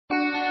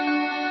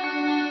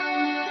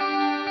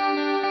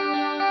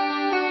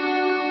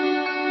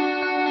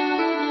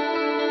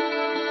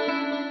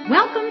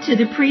Welcome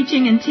to the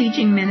preaching and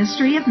teaching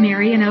ministry of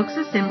Marion Oaks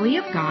Assembly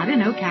of God in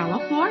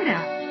Ocala,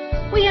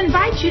 Florida. We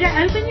invite you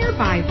to open your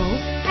Bible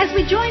as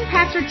we join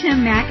Pastor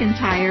Tim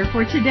McIntyre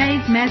for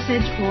today's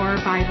message or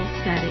Bible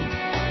study.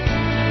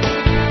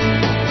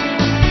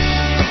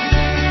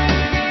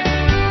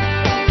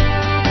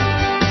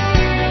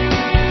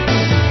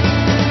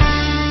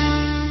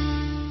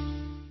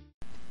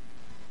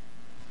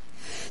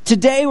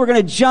 Today we're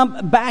going to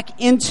jump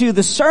back into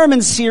the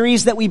sermon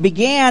series that we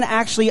began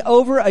actually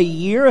over a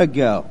year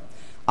ago,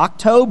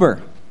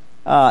 October,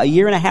 a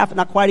year and a half,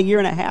 not quite a year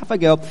and a half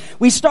ago.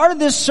 We started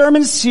this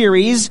sermon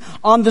series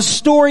on the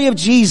story of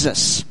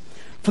Jesus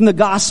from the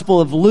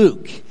Gospel of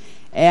Luke.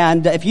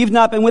 And if you've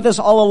not been with us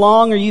all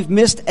along or you've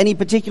missed any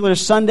particular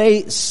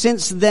Sunday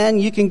since then,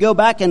 you can go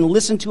back and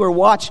listen to or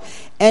watch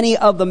any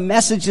of the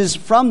messages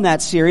from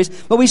that series.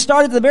 But we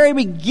started at the very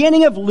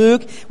beginning of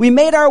Luke. We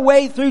made our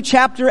way through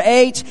chapter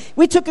 8.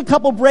 We took a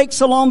couple breaks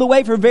along the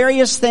way for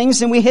various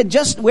things, and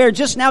we're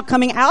just now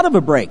coming out of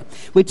a break.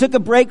 We took a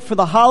break for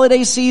the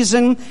holiday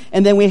season,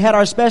 and then we had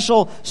our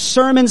special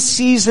sermon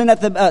season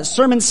at the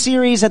sermon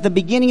series at the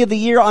beginning of the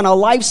year on a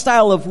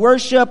lifestyle of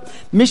worship.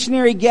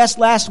 Missionary guest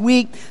last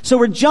week.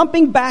 So we're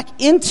jumping back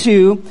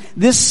into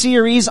this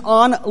series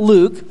on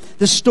Luke,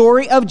 the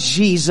story of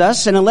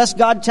Jesus. And unless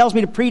God tells me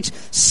to preach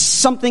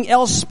something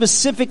else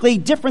specifically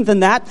different than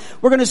that,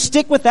 we're going to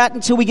stick with that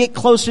until we get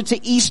closer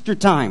to Easter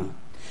time.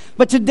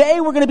 But today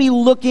we're going to be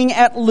looking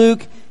at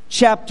Luke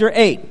chapter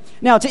 8.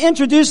 Now, to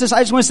introduce this, I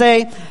just want to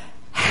say,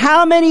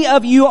 how many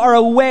of you are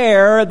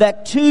aware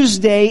that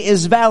Tuesday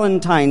is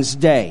Valentine's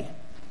Day?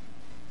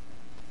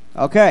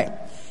 Okay.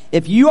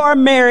 If you are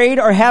married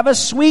or have a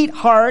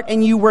sweetheart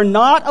and you were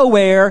not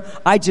aware,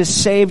 I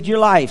just saved your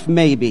life,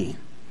 maybe.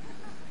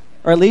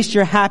 Or at least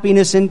your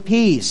happiness and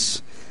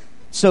peace.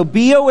 So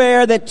be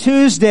aware that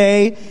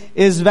Tuesday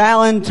is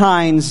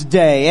Valentine's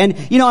Day. And,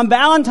 you know, on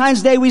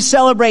Valentine's Day we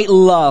celebrate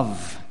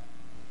love.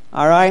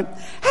 All right?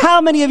 How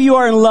many of you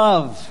are in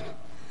love?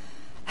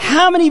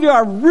 How many of you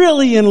are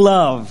really in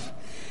love?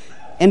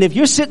 And if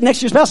you're sitting next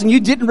to your spouse and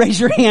you didn't raise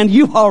your hand,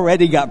 you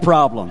already got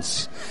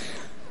problems.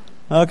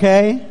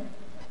 Okay?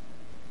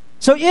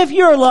 So if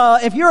you're in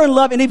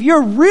love, and if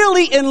you're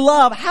really in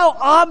love, how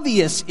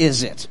obvious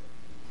is it?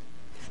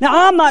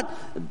 Now, I'm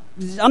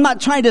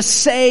not trying to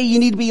say you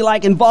need to be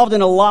like involved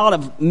in a lot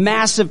of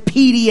massive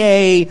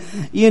PDA,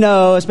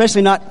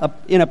 especially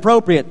not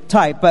inappropriate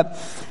type. But,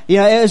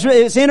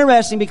 it's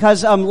interesting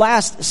because,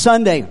 last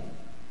Sunday,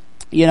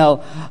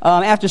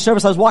 after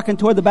service, I was walking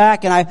toward the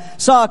back and I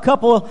saw a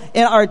couple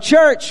in our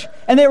church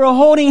and they were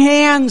holding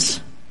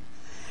hands.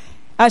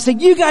 I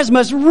said, you guys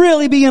must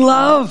really be in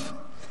love.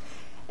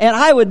 And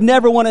I would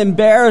never want to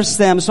embarrass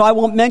them, so I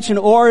won't mention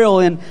Oriel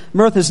and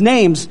Mirtha's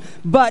names.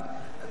 But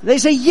they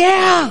say,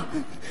 yeah,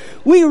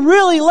 we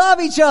really love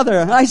each other.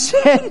 I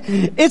said,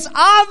 it's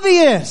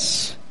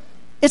obvious.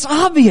 It's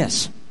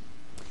obvious.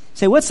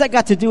 Say, what's that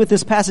got to do with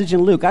this passage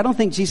in Luke? I don't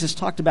think Jesus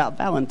talked about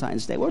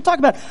Valentine's Day. We're talking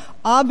about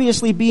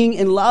obviously being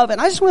in love. And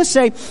I just want to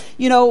say,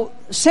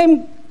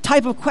 same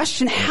type of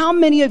question. How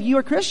many of you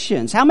are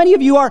Christians? How many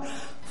of you are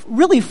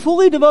really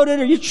fully devoted,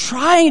 or you're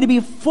trying to be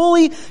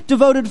fully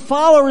devoted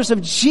followers of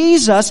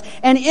Jesus?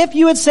 And if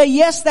you would say,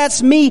 yes,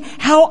 that's me,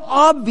 how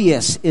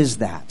obvious is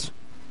that?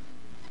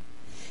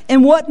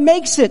 And what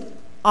makes it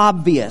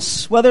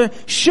obvious? Well, there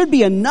should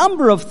be a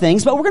number of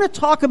things, but we're going to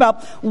talk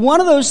about one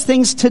of those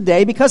things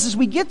today, because as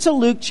we get to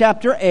Luke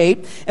chapter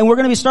 8, and we're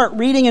going to start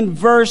reading in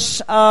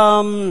verse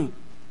 16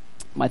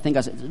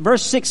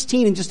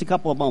 in just a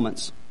couple of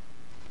moments.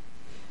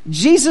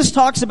 Jesus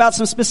talks about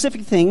some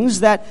specific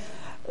things that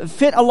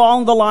fit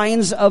along the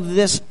lines of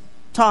this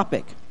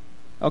topic.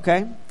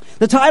 Okay?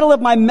 The title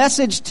of my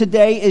message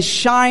today is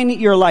Shine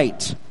Your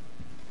Light.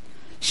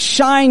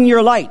 Shine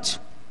your light.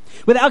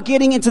 Without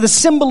getting into the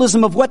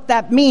symbolism of what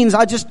that means,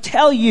 I'll just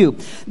tell you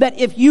that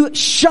if you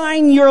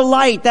shine your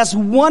light, that's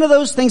one of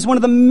those things, one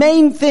of the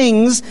main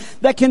things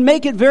that can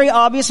make it very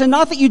obvious. And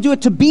not that you do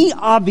it to be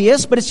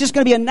obvious, but it's just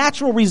going to be a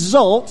natural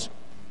result.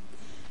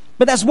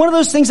 But that's one of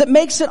those things that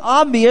makes it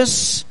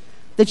obvious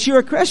that you're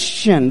a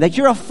Christian, that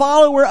you're a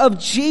follower of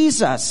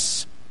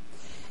Jesus.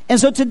 And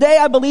so today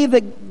I believe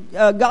that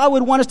God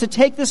would want us to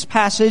take this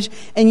passage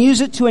and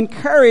use it to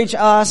encourage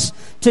us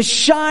to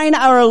shine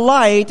our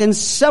light, and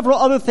several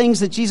other things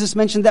that Jesus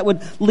mentioned that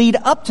would lead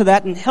up to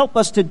that and help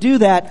us to do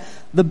that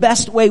the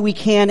best way we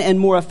can and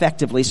more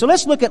effectively. So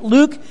let's look at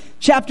Luke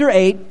chapter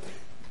 8,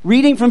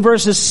 reading from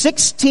verses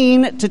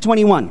 16 to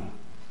 21.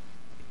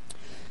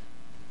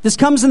 This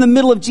comes in the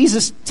middle of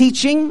Jesus'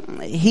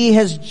 teaching. He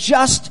has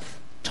just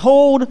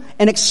told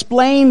and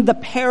explained the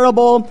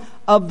parable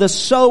of the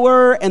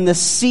sower and the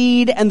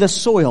seed and the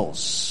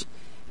soils.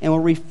 And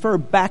we'll refer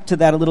back to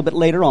that a little bit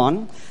later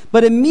on.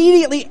 But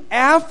immediately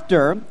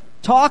after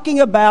talking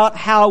about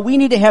how we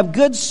need to have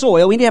good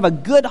soil, we need to have a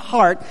good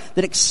heart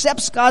that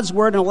accepts God's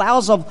word and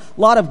allows a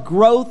lot of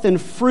growth and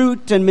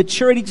fruit and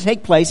maturity to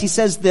take place, he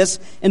says this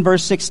in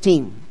verse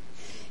 16.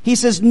 He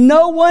says,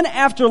 no one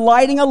after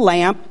lighting a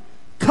lamp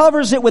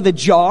covers it with a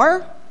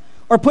jar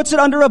or puts it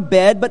under a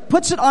bed, but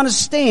puts it on a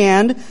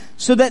stand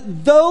so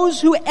that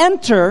those who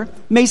enter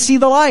may see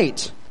the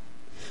light.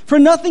 For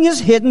nothing is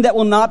hidden that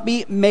will not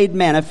be made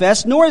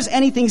manifest, nor is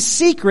anything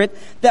secret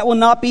that will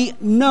not be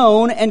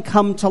known and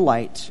come to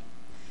light.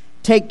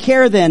 Take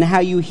care then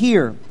how you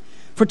hear.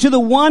 For to the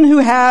one who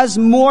has,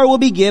 more will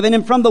be given,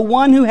 and from the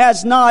one who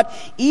has not,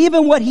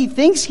 even what he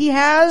thinks he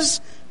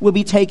has will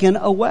be taken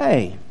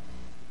away.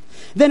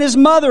 Then his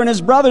mother and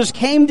his brothers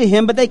came to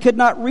him, but they could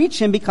not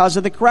reach him because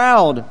of the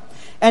crowd.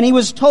 And he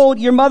was told,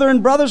 your mother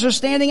and brothers are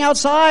standing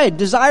outside,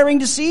 desiring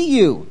to see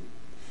you.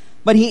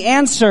 But he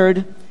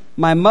answered,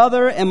 my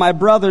mother and my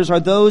brothers are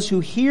those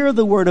who hear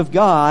the word of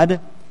God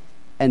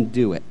and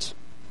do it.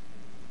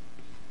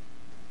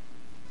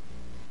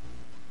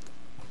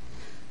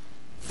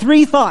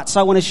 Three thoughts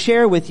I want to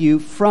share with you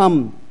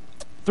from,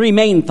 three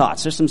main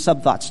thoughts. There's some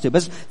sub-thoughts too,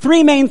 but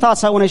three main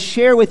thoughts I want to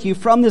share with you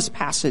from this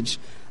passage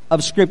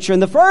of Scripture.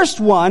 And the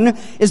first one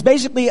is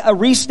basically a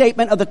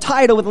restatement of the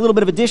title with a little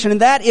bit of addition,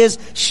 and that is,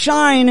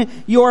 shine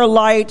your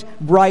light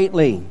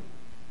brightly.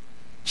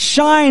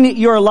 Shine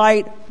your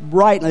light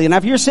brightly. And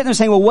if you're sitting there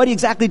saying, well, what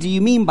exactly do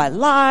you mean by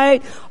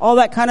light? All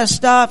that kind of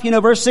stuff. You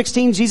know, verse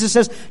 16, Jesus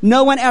says,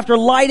 no one after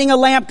lighting a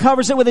lamp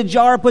covers it with a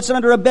jar, puts it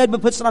under a bed,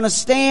 but puts it on a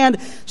stand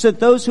so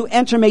that those who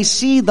enter may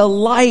see the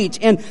light.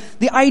 And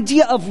the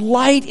idea of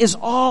light is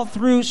all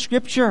through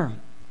Scripture.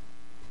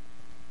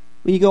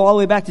 When you go all the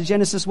way back to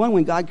Genesis 1,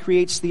 when God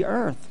creates the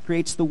earth,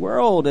 creates the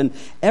world and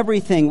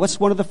everything, what's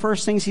one of the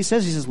first things he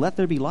says? He says, let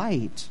there be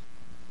light.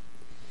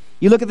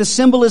 You look at the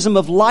symbolism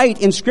of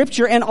light in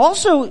Scripture and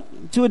also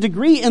to a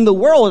degree in the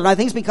world, and I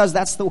think it's because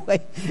that's the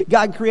way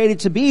God created it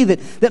to be,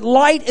 that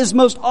light is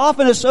most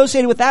often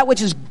associated with that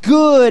which is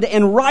good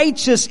and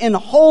righteous and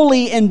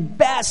holy and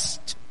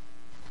best.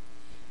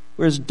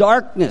 Whereas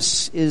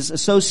darkness is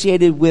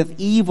associated with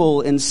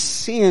evil and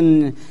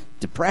sin,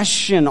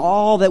 depression,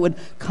 all that would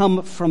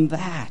come from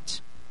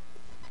that.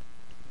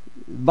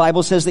 The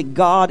Bible says that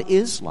God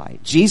is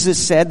light.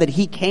 Jesus said that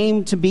he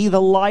came to be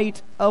the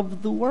light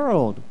of the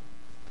world.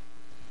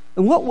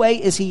 In what way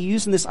is he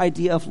using this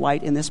idea of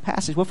light in this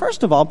passage? Well,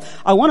 first of all,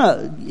 I want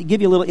to give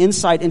you a little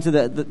insight into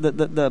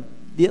the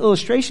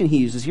illustration he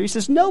uses here. He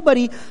says,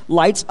 nobody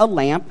lights a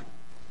lamp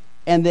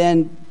and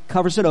then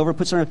covers it over,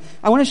 puts it on.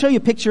 I want to show you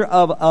a picture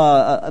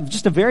of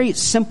just a very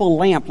simple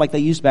lamp like they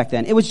used back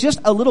then. It was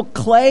just a little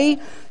clay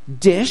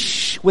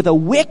dish with a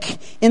wick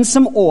and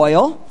some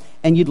oil,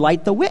 and you'd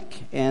light the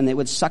wick, and it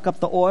would suck up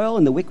the oil,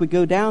 and the wick would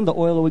go down, the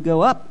oil would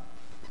go up.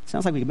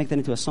 Sounds like we could make that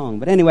into a song.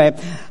 But anyway,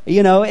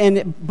 you know,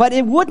 but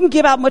it wouldn't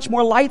give out much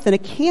more light than a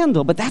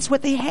candle, but that's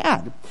what they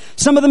had.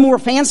 Some of them were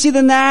fancy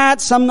than that,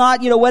 some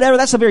not, you know, whatever.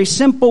 That's a very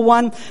simple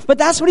one. But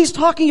that's what he's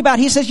talking about.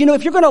 He says, you know,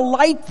 if you're going to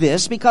light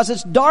this because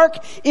it's dark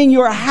in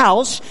your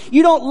house,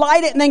 you don't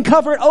light it and then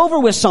cover it over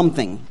with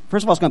something.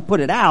 First of all, it's going to put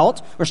it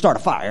out or start a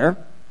fire.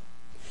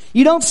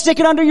 You don't stick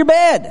it under your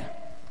bed.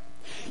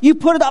 You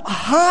put it up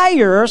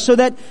higher so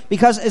that,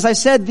 because as I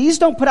said, these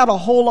don't put out a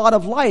whole lot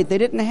of light. They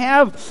didn't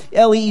have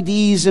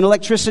LEDs and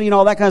electricity and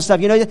all that kind of stuff.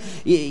 You know,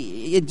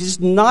 it's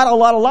just not a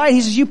lot of light.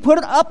 He says you put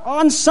it up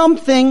on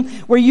something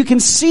where you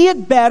can see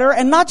it better,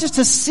 and not just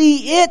to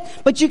see it,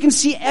 but you can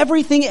see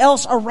everything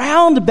else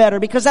around better,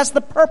 because that's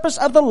the purpose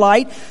of the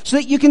light, so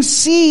that you can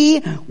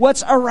see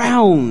what's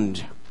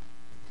around.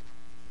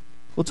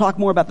 We'll talk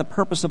more about the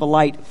purpose of a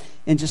light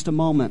in just a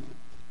moment.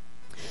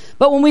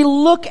 But when we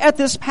look at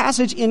this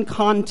passage in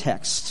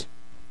context,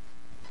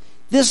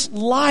 this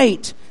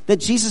light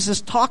that Jesus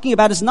is talking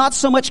about is not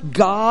so much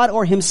God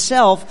or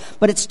himself,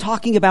 but it's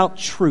talking about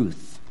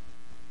truth.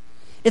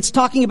 It's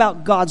talking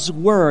about God's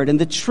word and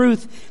the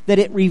truth that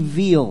it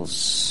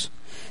reveals.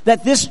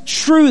 That this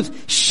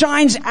truth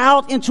shines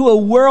out into a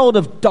world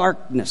of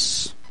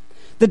darkness.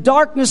 The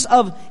darkness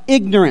of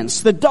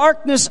ignorance, the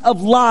darkness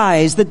of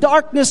lies, the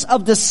darkness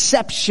of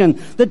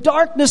deception, the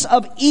darkness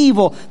of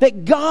evil,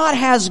 that God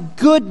has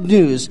good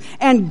news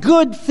and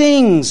good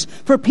things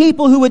for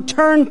people who would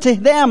turn to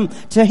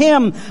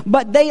him,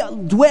 but they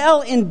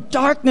dwell in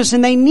darkness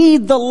and they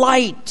need the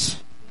light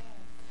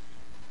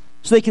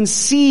so they can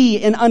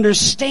see and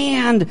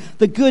understand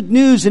the good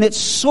news and its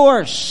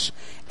source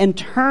and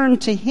turn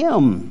to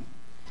him.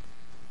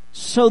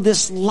 So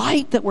this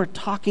light that we're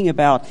talking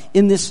about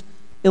in this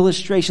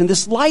illustration,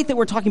 this light that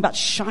we're talking about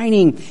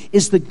shining,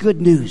 is the good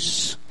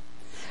news.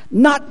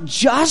 Not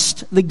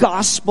just the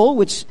gospel,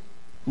 which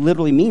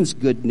literally means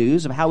good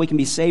news of how we can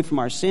be saved from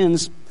our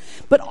sins,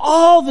 but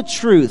all the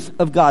truth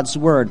of God's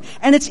word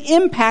and its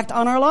impact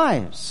on our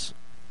lives.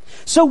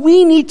 So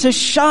we need to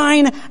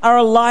shine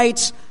our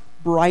lights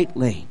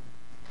brightly.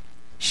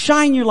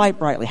 Shine your light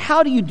brightly.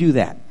 How do you do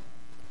that?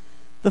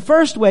 The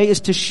first way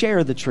is to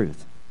share the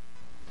truth.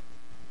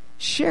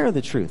 Share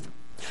the truth.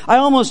 I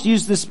almost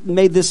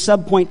made this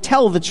subpoint,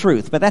 tell the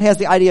truth, but that has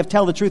the idea of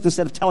tell the truth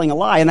instead of telling a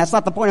lie, and that's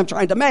not the point I'm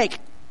trying to make.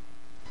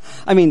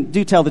 I mean,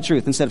 do tell the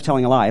truth instead of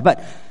telling a lie.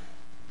 But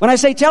when I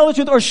say tell the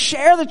truth or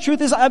share the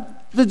truth, is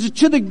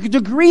to the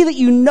degree that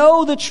you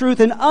know the truth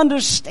and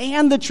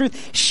understand the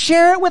truth,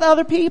 share it with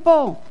other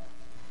people.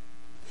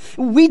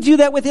 We do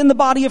that within the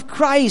body of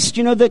Christ.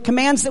 You know, the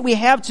commands that we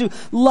have to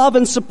love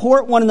and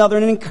support one another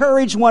and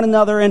encourage one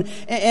another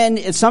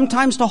and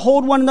sometimes to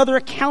hold one another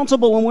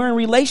accountable when we're in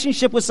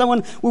relationship with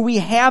someone where we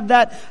have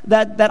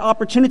that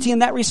opportunity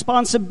and that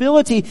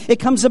responsibility. It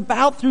comes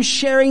about through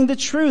sharing the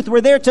truth.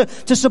 We're there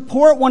to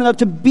support one another,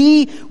 to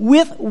be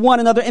with one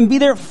another and be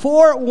there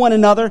for one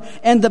another.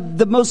 And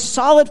the most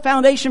solid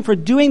foundation for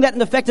doing that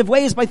in an effective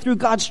way is through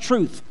God's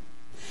truth.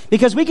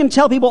 Because we can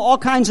tell people all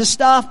kinds of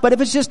stuff, but if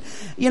it's just,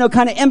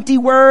 kind of empty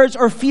words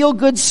or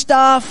feel-good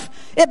stuff,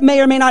 it may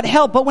or may not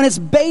help. But when it's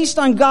based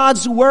on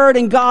God's word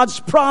and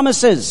God's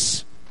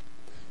promises,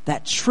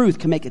 that truth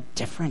can make a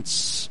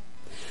difference.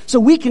 So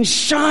we can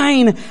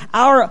shine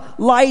our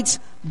lights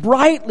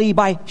brightly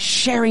by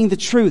sharing the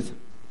truth.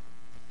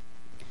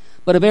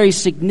 But a very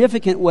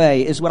significant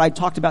way is what I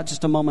talked about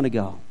just a moment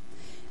ago,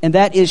 and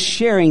that is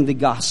sharing the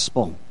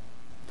gospel.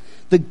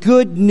 The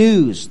good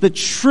news, the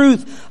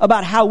truth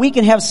about how we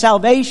can have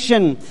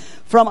salvation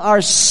from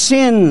our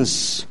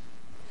sins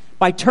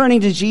by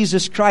turning to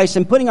Jesus Christ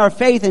and putting our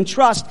faith and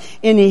trust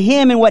in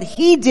Him and what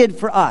He did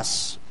for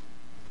us.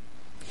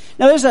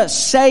 Now, there's a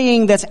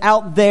saying that's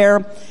out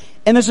there,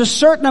 and there's a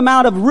certain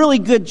amount of really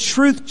good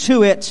truth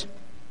to it.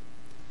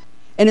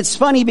 And it's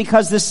funny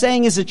because this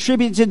saying is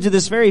attributed to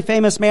this very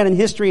famous man in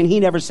history, and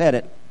he never said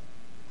it.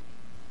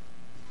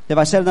 Have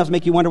I said enough to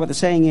make you wonder what the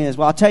saying is?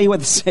 Well, I'll tell you what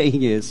the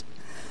saying is.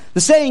 The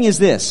saying is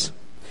this: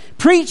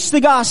 preach the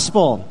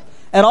gospel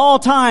at all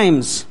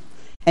times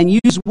and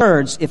use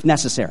words if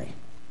necessary.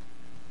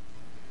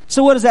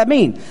 So what does that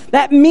mean?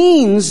 That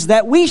means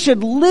that we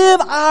should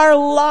live our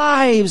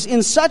lives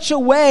in such a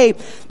way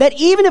that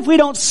even if we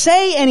don't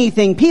say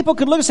anything, people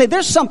could look and say,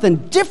 there's something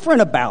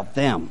different about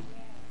them.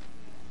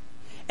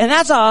 And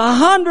that's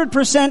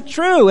 100%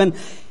 true.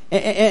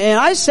 And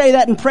I say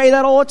that and pray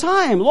that all the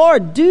time.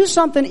 Lord, do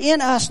something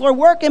in us. Lord,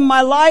 work in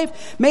my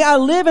life. May I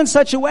live in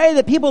such a way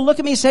that people look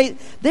at me and say,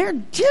 they're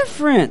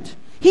different.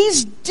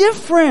 He's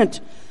different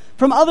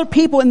from other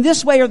people in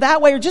this way or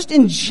that way or just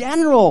in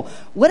general.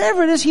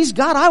 Whatever it is He's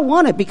got, I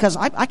want it because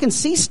I can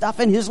see stuff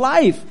in His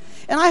life.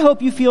 And I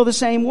hope you feel the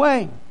same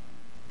way.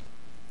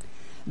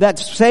 That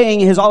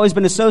saying has always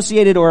been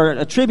associated or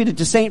attributed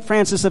to St.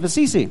 Francis of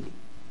Assisi.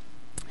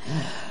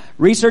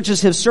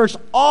 Researchers have searched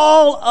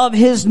all of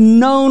his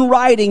known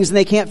writings and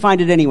they can't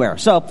find it anywhere.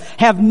 So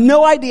have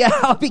no idea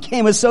how it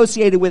became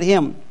associated with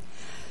him.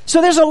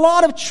 So there's a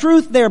lot of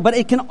truth there, but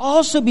it can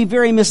also be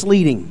very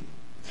misleading.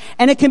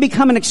 And it can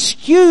become an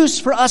excuse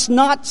for us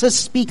not to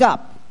speak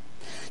up,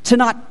 to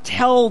not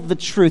tell the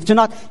truth, to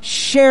not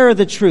share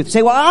the truth.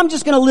 Say, well, I'm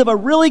just going to live a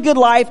really good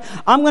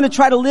life. I'm going to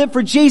try to live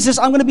for Jesus.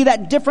 I'm going to be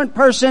that different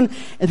person.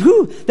 And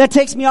that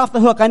takes me off the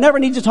hook. I never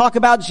need to talk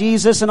about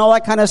Jesus and all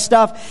that kind of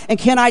stuff. And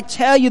can I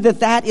tell you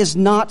that is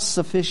not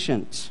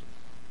sufficient?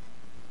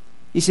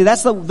 You see,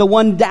 that's the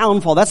one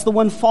downfall. That's the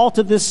one fault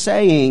of this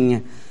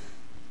saying.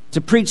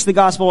 To preach the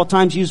gospel at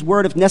times, use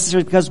word if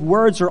necessary, because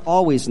words are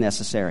always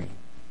necessary.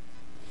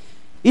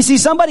 You see,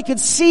 somebody could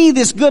see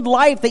this good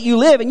life that you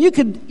live, and you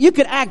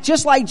could act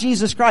just like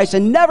Jesus Christ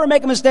and never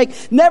make a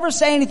mistake, never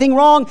say anything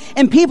wrong,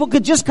 and people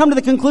could just come to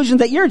the conclusion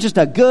that you're just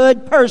a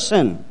good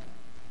person.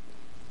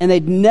 And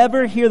they'd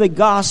never hear the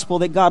gospel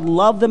that God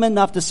loved them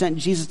enough to send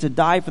Jesus to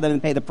die for them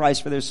and pay the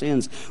price for their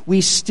sins. We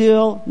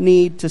still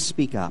need to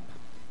speak up.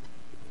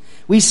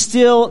 We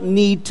still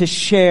need to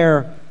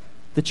share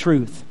the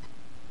truth.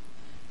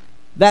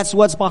 That's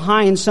what's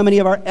behind so many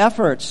of our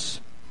efforts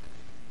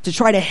to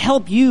try to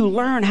help you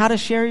learn how to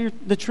share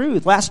the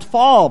truth. Last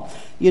fall,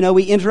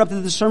 we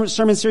interrupted the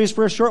sermon series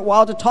for a short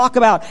while to talk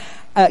about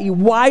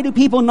why do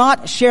people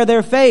not share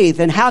their faith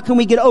and how can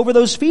we get over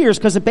those fears?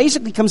 Because it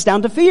basically comes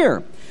down to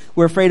fear.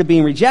 We're afraid of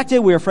being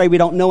rejected. We're afraid we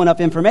don't know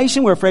enough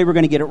information. We're afraid we're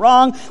going to get it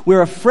wrong.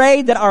 We're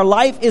afraid that our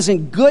life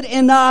isn't good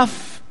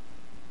enough.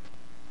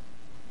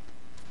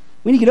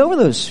 We need to get over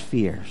those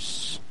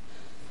fears.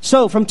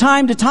 So from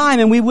time to time,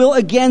 and we will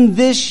again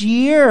this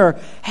year,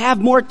 have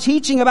more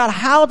teaching about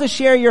how to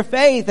share your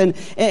faith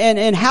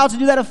and how to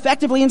do that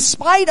effectively in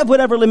spite of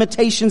whatever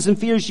limitations and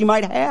fears you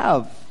might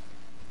have.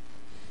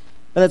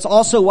 But that's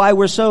also why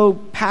we're so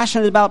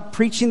passionate about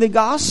preaching the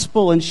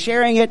gospel and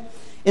sharing it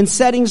in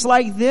settings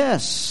like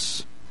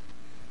this.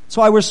 That's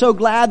why we're so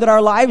glad that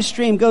our live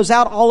stream goes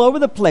out all over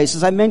the place.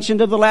 As I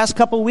mentioned over the last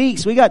couple of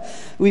weeks,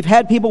 we've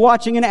had people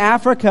watching in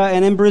Africa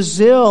and in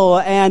Brazil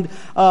and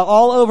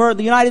all over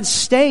the United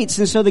States.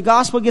 And so the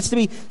gospel gets to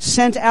be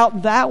sent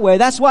out that way.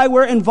 That's why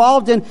we're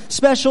involved in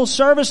special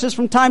services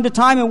from time to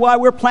time and why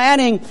we're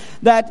planning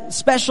that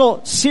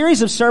special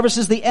series of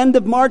services the end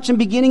of March and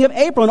beginning of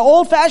April. An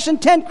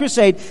old-fashioned tent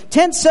crusade.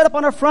 Tents set up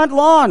on our front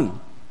lawn.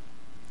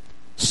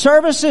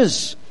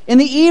 Services in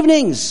the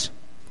evenings.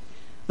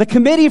 The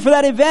committee for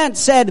that event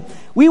said,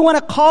 we want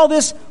to call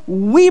this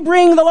We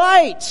Bring the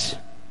Light.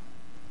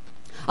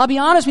 I'll be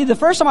honest with you, the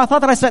first time I thought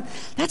that, I said,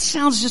 that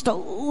sounds just a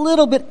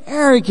little bit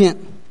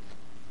arrogant.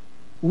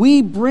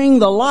 We bring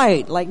the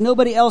light like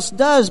nobody else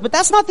does, but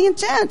that's not the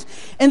intent.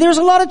 And there's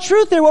a lot of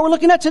truth there, what we're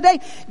looking at today.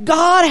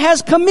 God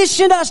has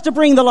commissioned us to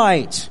bring the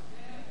light.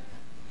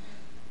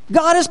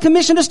 God has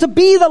commissioned us to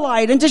be the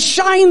light and to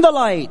shine the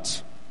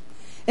light.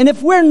 And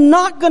if we're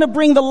not going to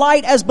bring the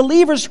light as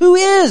believers, who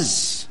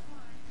is?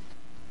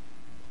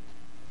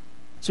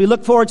 So we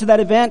look forward to that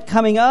event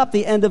coming up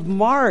the end of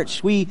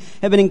March. We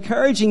have been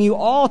encouraging you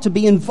all to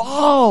be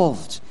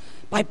involved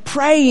by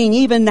praying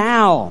even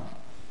now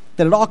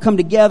that it all come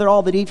together,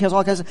 all the details,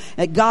 all kinds of,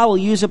 that God will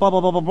use it, blah,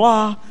 blah, blah, blah,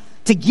 blah,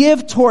 to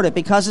give toward it,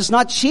 because it's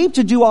not cheap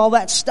to do all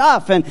that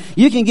stuff. And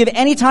you can give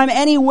anytime,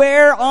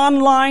 anywhere,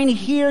 online,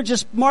 here,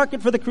 just mark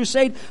it for the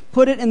crusade,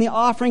 put it in the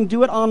offering,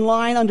 do it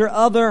online under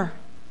other.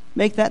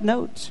 Make that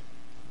note.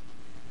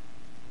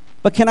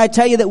 But can I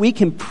tell you that we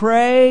can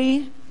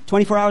pray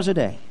 24 hours a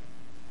day?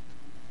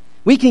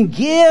 We can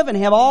give and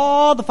have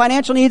all the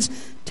financial needs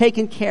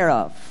taken care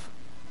of.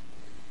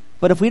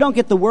 But if we don't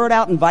get the word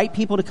out, invite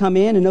people to come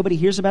in, and nobody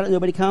hears about it,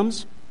 nobody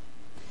comes,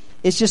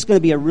 it's just going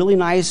to be a really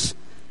nice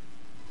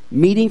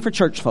meeting for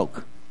church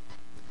folk.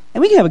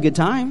 And we can have a good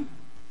time,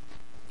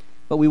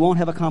 but we won't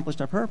have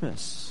accomplished our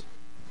purpose.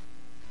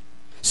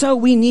 So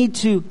we need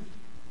to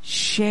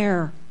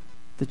share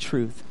the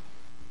truth.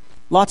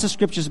 Lots of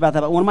scriptures about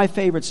that, but one of my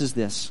favorites is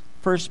this.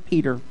 1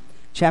 Peter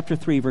chapter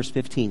 3, verse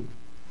 15.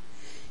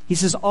 He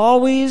says,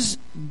 always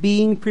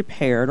be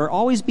prepared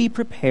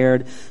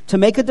to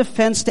make a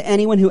defense to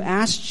anyone who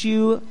asks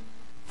you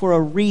for a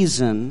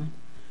reason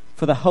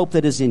for the hope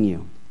that is in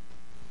you.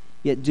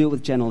 Yet do it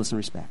with gentleness and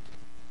respect.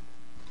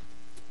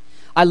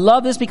 I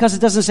love this because it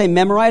doesn't say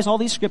memorize all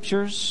these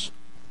scriptures.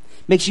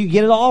 Make sure you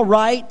get it all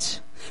right.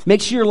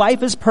 Make sure your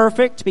life is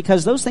perfect,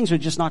 because those things are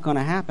just not going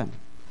to happen.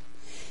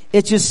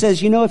 It just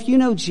says, if you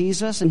know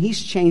Jesus and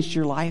He's changed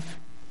your life,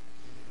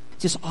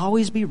 just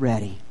always be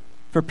ready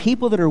for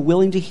people that are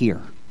willing to hear.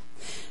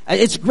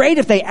 It's great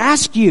if they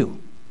ask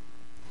you,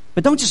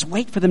 but don't just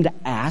wait for them to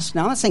ask.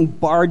 Now, I'm not saying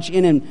barge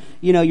in and,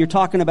 you're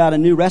talking about a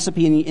new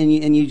recipe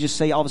and you just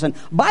say all of a sudden,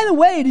 by the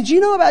way, did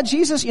you know about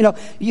Jesus?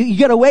 You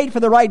got to wait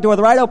for the right door,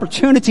 the right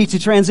opportunity to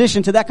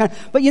transition to that kind.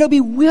 But, be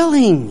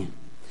willing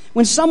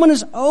when someone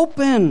is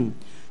open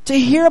to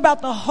hear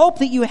about the hope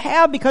that you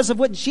have because of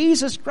what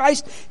Jesus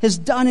Christ has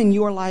done in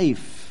your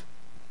life.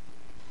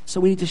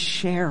 So we need to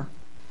share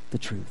the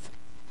truth.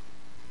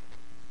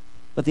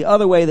 But the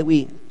other way that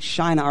we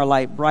shine our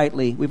light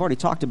brightly, we've already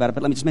talked about it,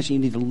 but let me just mention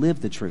you need to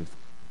live the truth.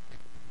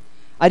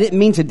 I didn't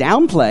mean to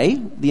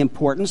downplay the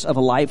importance of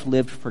a life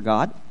lived for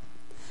God.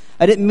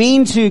 I didn't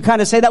mean to kind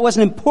of say that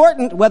wasn't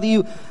important, whether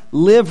you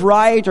live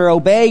right or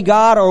obey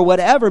God or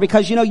whatever,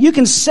 because, you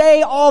can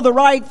say all the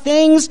right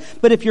things,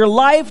 but if your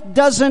life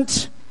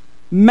doesn't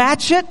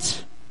match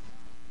it,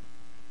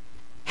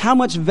 how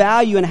much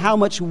value and how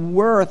much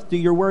worth do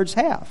your words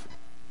have?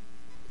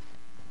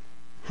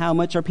 How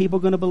much are people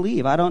going to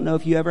believe? I don't know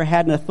if you ever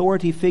had an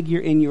authority figure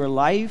in your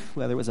life,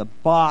 whether it was a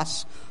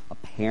boss, a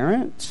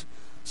parent,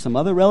 some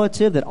other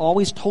relative that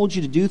always told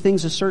you to do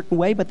things a certain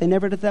way, but they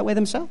never did it that way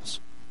themselves.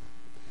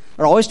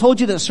 Or always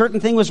told you that a certain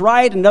thing was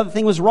right and another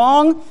thing was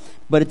wrong,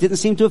 but it didn't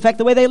seem to affect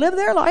the way they lived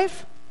their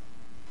life.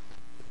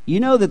 You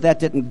know that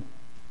didn't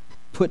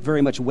put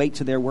very much weight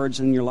to their words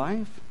in your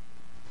life.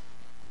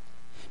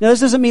 Now,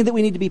 this doesn't mean that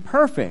we need to be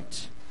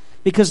perfect,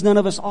 because none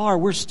of us are.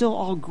 We're still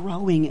all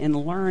growing and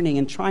learning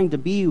and trying to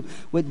be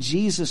what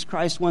Jesus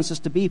Christ wants us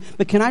to be.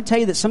 But can I tell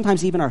you that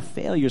sometimes even our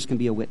failures can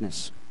be a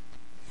witness?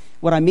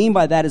 What I mean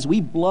by that is we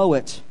blow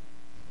it,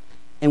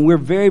 and we're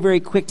very, very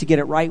quick to get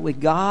it right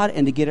with God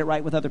and to get it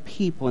right with other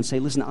people and say,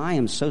 listen, I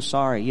am so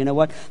sorry. You know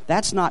what?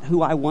 That's not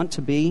who I want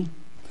to be,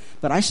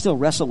 but I still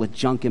wrestle with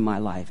junk in my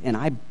life, and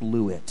I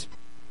blew it.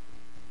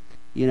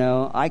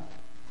 I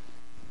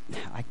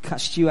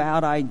cussed you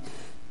out. I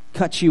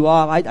cut you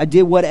off. I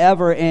did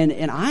whatever,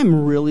 and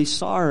I'm really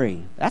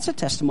sorry. That's a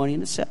testimony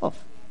in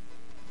itself.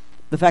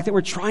 The fact that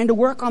we're trying to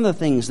work on the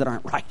things that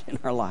aren't right in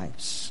our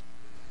lives.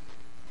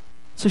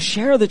 So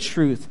share the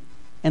truth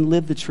and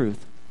live the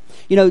truth.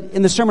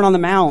 In the Sermon on the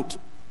Mount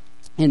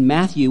in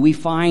Matthew, we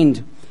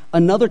find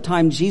another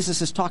time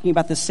Jesus is talking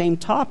about the same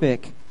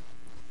topic,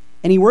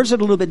 and he words it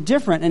a little bit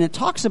different, and it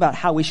talks about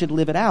how we should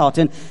live it out.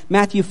 In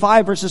Matthew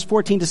 5, verses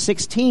 14 to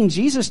 16,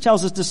 Jesus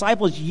tells his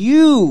disciples,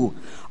 you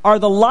are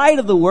the light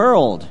of the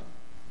world.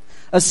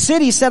 A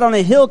city set on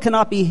a hill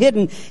cannot be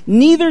hidden.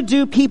 Neither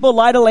do people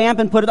light a lamp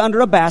and put it under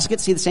a basket.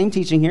 See the same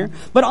teaching here.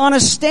 But on a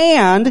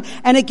stand,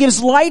 and it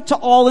gives light to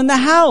all in the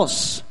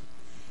house.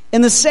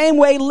 In the same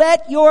way,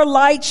 let your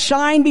light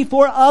shine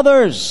before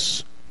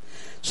others,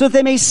 so that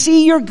they may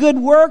see your good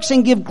works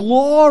and give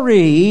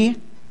glory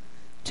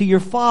to your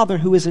Father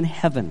who is in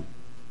heaven.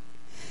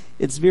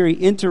 It's very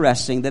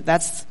interesting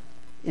that's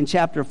in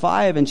chapter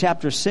 5 and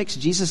chapter 6.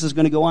 Jesus is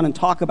going to go on and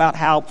talk about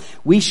how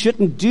we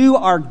shouldn't do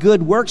our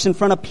good works in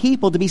front of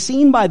people to be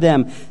seen by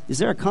them. Is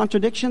there a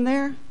contradiction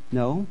there?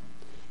 No.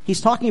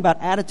 He's talking about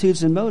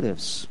attitudes and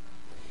motives.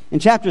 In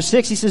chapter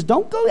 6, he says,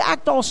 don't go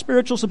act all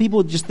spiritual so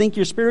people just think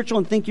you're spiritual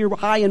and think you're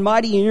high and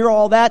mighty and you're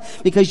all that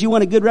because you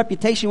want a good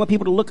reputation. You want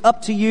people to look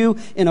up to you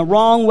in a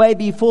wrong way,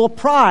 be full of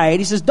pride.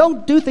 He says,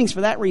 don't do things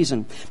for that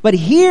reason. But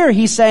here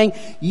he's saying,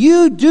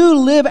 you do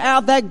live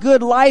out that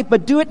good life,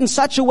 but do it in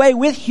such a way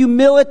with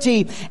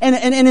humility and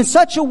in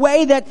such a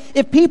way that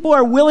if people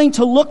are willing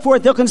to look for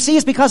it, they'll can see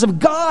it's because of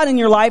God in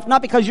your life,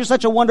 not because you're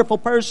such a wonderful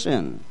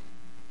person.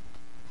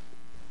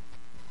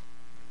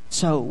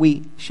 So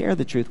we share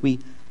the truth. We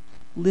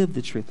live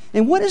the truth.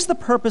 And what is the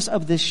purpose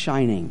of this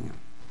shining?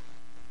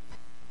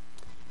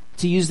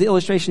 To use the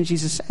illustration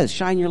Jesus says,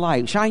 shine your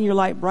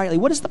light brightly.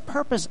 What is the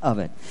purpose of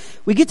it?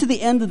 We get to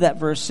the end of that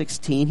verse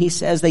 16. He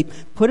says they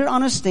put it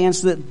on a stand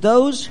so that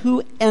those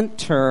who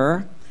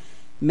enter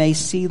may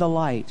see the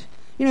light.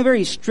 You know,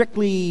 very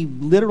strictly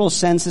literal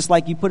sense, it's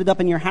like you put it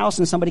up in your house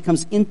and somebody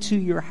comes into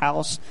your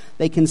house.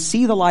 They can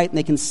see the light and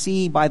they can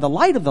see by the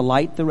light of the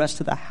light the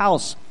rest of the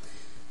house.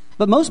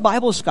 But most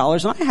Bible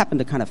scholars, and I happen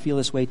to kind of feel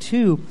this way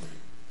too,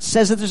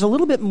 says that there's a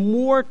little bit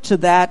more to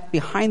that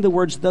behind the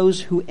words,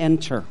 those who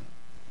enter.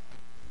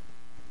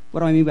 What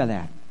do I mean by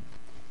that?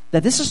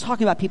 That this is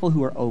talking about people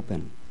who are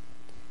open.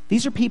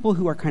 These are people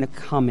who are kind of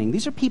coming.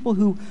 These are people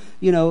who,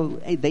 you know,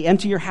 they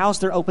enter your house,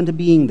 they're open to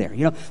being there.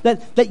 You know,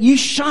 that you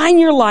shine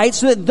your light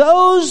so that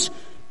those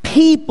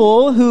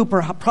people who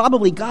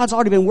probably God's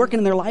already been working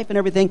in their life and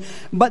everything,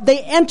 but they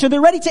enter,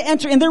 they're ready to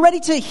enter, and they're ready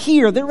to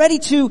hear, they're ready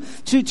to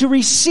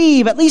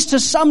receive, at least to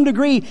some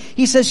degree.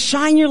 He says,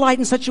 shine your light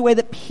in such a way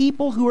that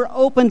people who are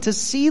open to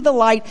see the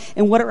light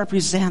and what it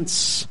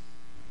represents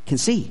can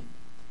see,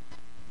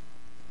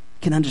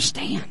 can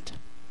understand.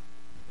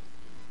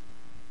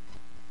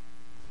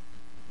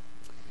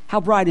 How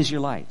bright is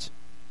your light?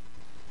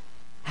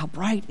 How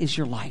bright is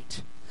your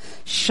light?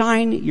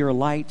 Shine your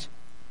light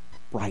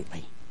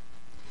brightly.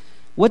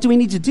 What do we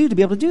need to do to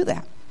be able to do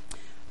that?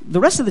 The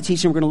rest of the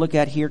teaching we're going to look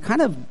at here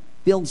kind of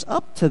builds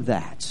up to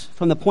that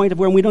from the point of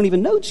where we don't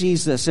even know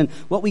Jesus and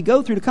what we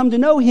go through to come to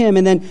know him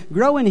and then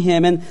grow in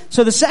him. And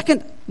so the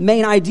second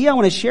main idea I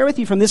want to share with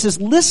you from this is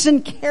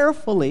listen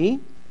carefully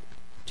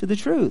to the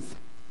truth.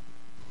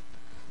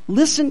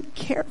 Listen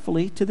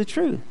carefully to the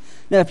truth.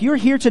 Now, if you're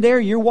here today or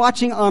you're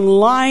watching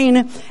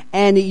online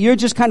and you're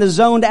just kind of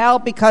zoned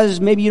out because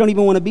maybe you don't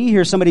even want to be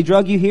here, somebody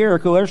drug you here or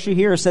coerced you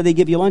here or said they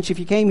give you lunch if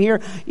you came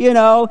here, you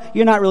know,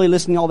 you're not really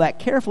listening all that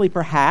carefully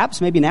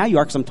perhaps. Maybe now you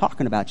are because I'm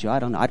talking about you. I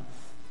don't know.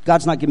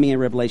 God's not giving me a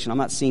revelation. I'm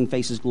not seeing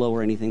faces glow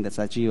or anything.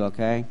 That's you,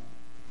 okay?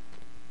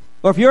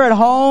 Or if you're at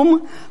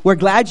home, we're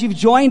glad you've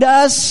joined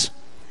us.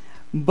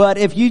 But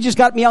if you just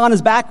got me on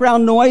as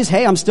background noise,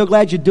 hey, I'm still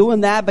glad you're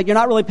doing that, but you're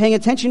not really paying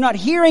attention. You're not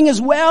hearing as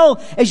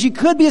well as you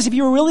could be as if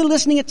you were really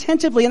listening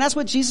attentively. And that's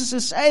what Jesus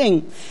is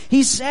saying.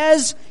 He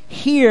says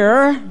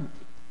here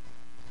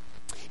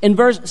in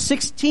verse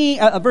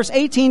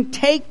 18,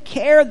 take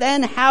care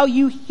then how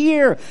you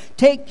hear.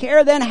 Take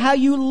care then how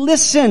you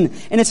listen.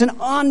 And it's an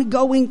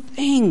ongoing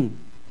thing.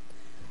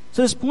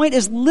 So this point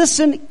is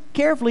listen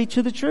carefully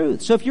to the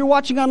truth. So if you're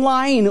watching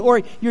online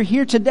or you're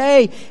here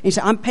today and you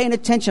say, I'm paying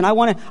attention, I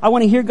want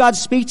to hear God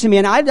speak to me,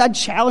 and I'd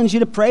challenge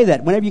you to pray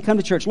that whenever you come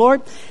to church.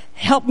 Lord,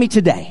 help me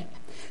today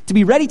to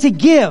be ready to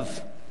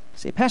give.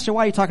 Say, Pastor,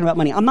 why are you talking about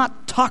money? I'm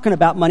not talking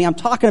about money. I'm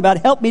talking about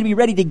help me to be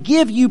ready to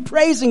give you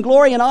praise and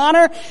glory and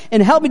honor,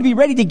 and help me to be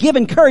ready to give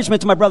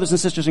encouragement to my brothers and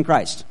sisters in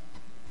Christ.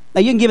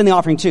 Now, you can give in the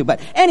offering too, but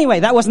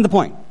anyway, that wasn't the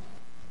point.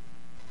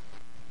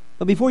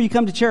 But before you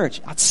come to church,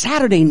 on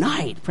Saturday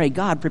night, pray,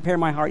 God, prepare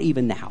my heart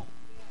even now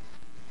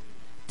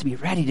to be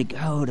ready to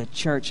go to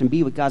church and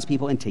be with God's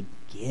people and to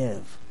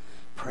give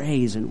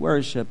praise and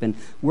worship and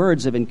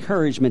words of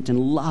encouragement and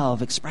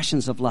love,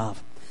 expressions of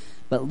love.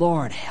 But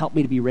Lord, help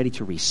me to be ready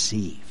to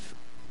receive.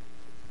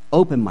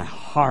 Open my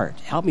heart.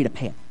 Help me to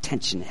pay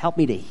attention. Help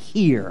me to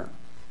hear.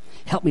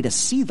 Help me to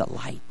see the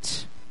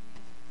light.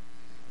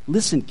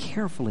 Listen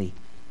carefully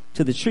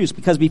to the truth,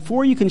 because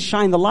before you can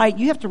shine the light,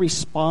 you have to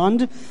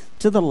respond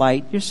to the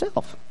light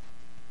yourself.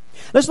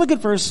 Let's look at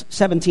verse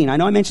 17. I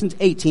know I mentioned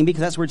 18 because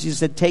that's where Jesus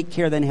said, take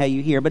care then how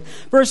you hear. But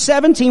verse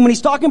 17, when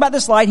he's talking about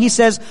this light, he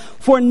says,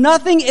 for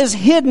nothing is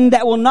hidden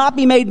that will not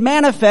be made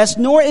manifest,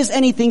 nor is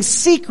anything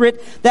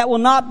secret that will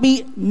not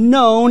be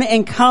known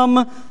and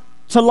come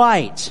to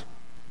light.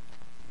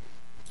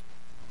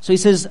 So he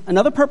says,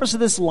 another purpose of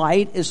this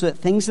light is so that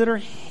things that are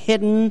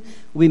hidden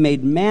will be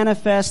made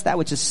manifest. That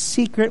which is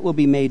secret will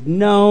be made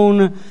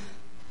known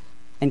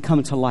and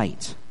come to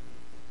light.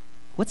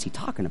 What's he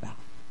talking about?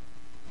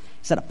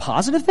 Is that a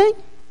positive thing?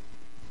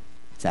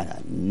 Is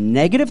that a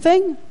negative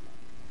thing?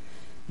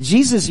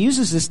 Jesus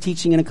uses this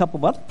teaching in a couple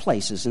of other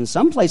places. In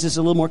some places, it's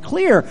a little more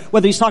clear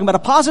whether he's talking about a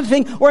positive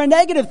thing or a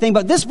negative thing.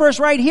 But this verse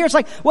right here, it's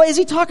like, what is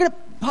he talking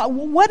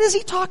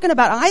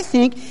about? I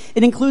think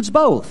it includes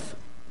both.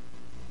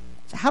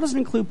 How does it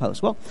include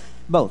both? Well,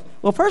 both.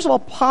 Well, first of all,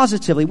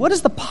 positively, what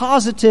is the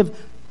positive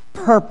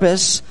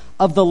purpose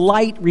of the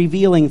light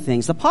revealing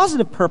things? The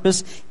positive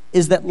purpose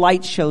is that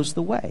light shows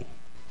the way.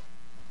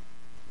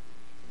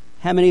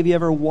 How many of you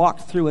ever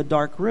walked through a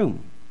dark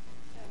room?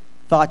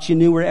 Thought you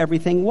knew where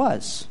everything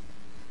was?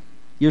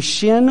 Your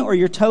shin or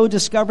your toe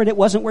discovered it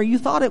wasn't where you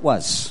thought it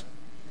was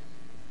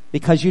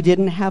because you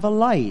didn't have a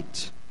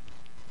light.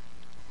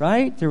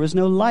 Right? There was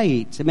no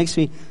light. It makes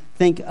me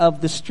think of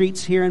the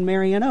streets here in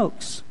Marion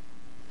Oaks.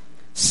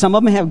 Some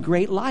of them have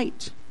great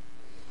light.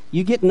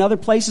 You get in other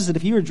places that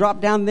if you were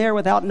dropped down there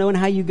without knowing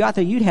how you got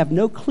there, you'd have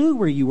no clue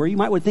where you were. You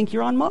might would think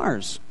you're on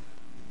Mars.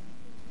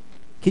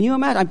 Can you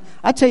imagine?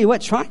 I tell you what,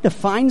 trying to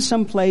find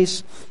some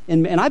place,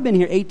 and I've been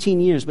here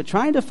 18 years, but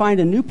trying to find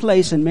a new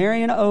place in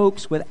Marion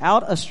Oaks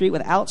without a street,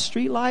 without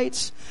street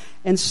lights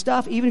and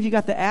stuff, even if you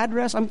got the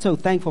address, I'm so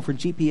thankful for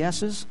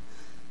GPSs.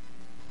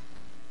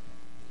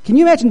 Can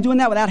you imagine doing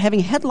that without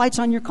having headlights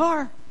on your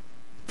car?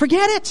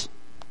 Forget it.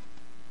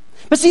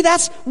 But see,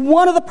 that's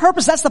one of the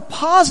purposes. That's the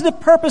positive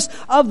purpose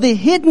of the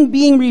hidden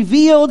being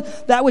revealed.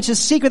 That which is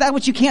secret, that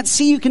which you can't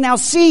see, you can now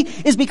see,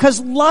 is because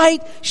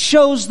light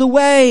shows the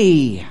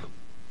way.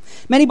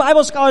 Many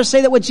Bible scholars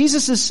say that what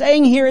Jesus is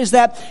saying here is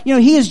that,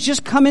 he has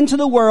just come into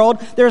the world.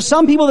 There are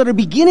some people that are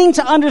beginning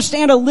to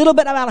understand a little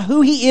bit about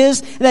who he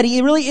is, that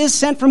he really is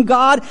sent from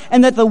God,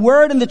 and that the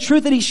word and the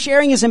truth that he's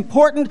sharing is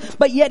important,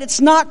 but yet it's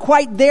not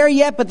quite there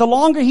yet. But the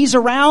longer he's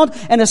around,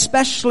 and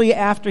especially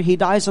after he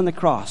dies on the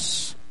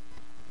cross,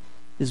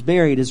 is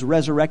buried, is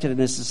resurrected, and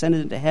is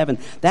ascended into heaven,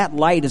 that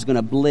light is going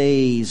to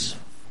blaze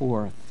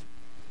forth.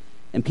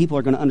 And people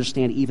are going to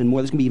understand even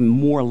more. There's going to be even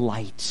more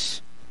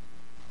light.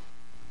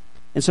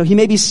 And so he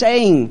may be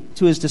saying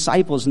to his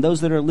disciples and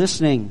those that are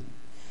listening,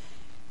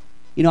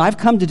 I've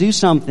come to do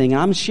something,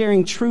 and I'm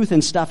sharing truth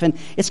and stuff, and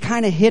it's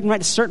kind of hidden,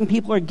 right? Certain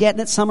people are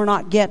getting it, some are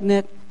not getting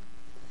it.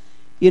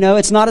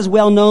 It's not as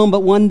well known,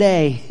 but one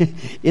day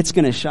it's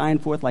going to shine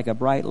forth like a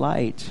bright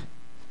light.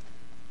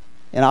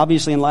 And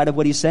obviously, in light of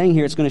what he's saying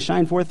here, it's going to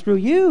shine forth through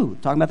you,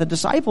 talking about the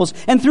disciples,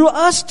 and through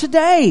us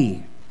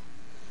today.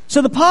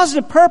 So the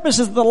positive purpose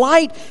is the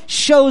light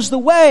shows the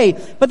way,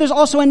 but there's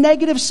also a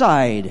negative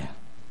side.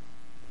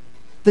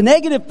 The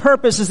negative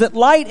purpose is that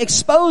light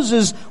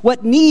exposes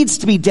what needs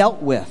to be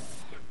dealt with.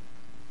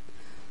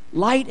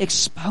 Light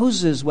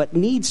exposes what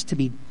needs to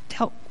be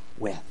dealt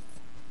with.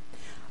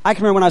 I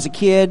can remember when I was a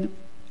kid,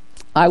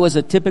 I was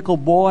a typical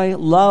boy,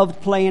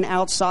 loved playing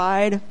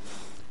outside,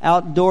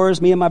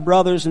 outdoors, me and my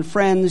brothers and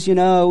friends. We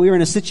were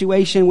in a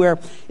situation where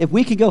if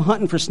we could go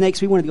hunting for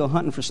snakes, we wanted to go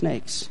hunting for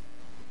snakes.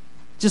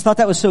 Just thought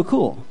that was so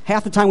cool.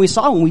 Half the time we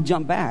saw one, we'd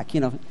jump back,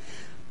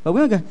 But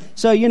we don't go.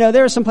 So,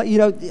 there are some,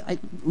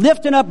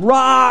 lifting up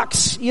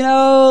rocks,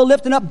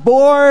 lifting up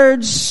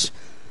boards.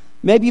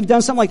 Maybe you've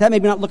done something like that.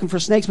 Maybe not looking for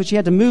snakes, but you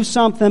had to move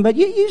something. But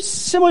you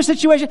similar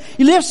situation.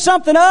 You lift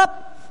something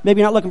up.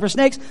 Maybe you're not looking for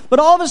snakes. But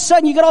all of a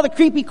sudden, you get all the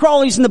creepy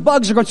crawlies and the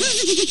bugs are going,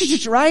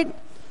 right?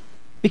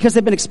 Because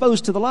they've been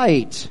exposed to the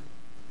light.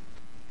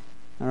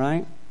 All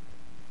right?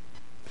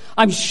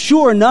 I'm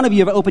sure none of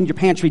you have opened your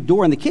pantry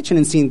door in the kitchen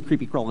and seen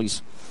creepy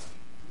crawlies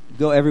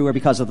go everywhere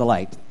because of the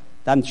light.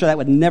 I'm sure that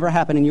would never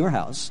happen in your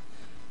house.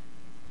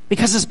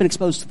 Because it's been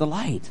exposed to the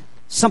light.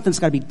 Something's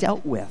got to be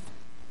dealt with.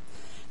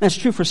 And that's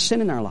true for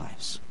sin in our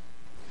lives.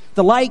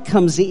 The light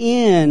comes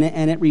in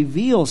and it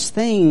reveals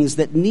things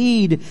that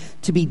need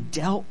to be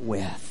dealt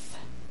with.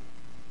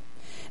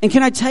 And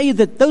can I tell you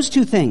that those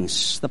two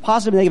things, the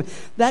positive and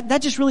negative,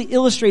 that just really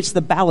illustrates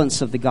the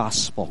balance of the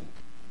gospel.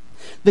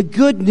 The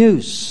good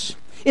news.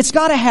 It's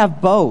got to have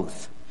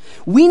both.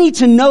 We need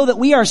to know that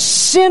we are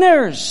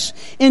sinners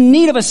in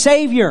need of a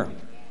Savior.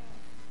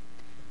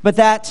 But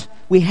that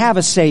we have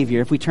a Savior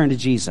if we turn to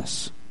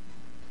Jesus.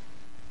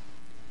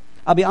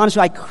 I'll be honest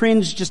with you, I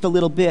cringe just a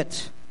little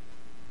bit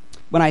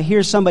when I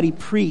hear somebody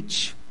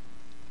preach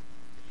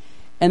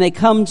and they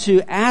come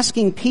to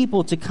asking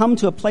people to come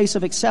to a place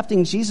of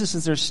accepting Jesus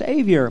as their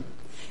Savior.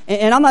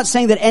 And I'm not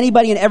saying that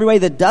anybody in every way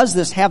that does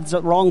this have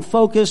the wrong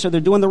focus or they're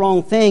doing the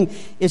wrong thing.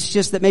 It's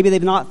just that maybe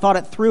they've not thought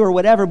it through or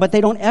whatever, but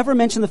they don't ever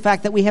mention the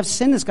fact that we have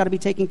sin that's got to be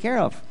taken care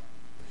of.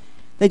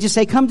 They just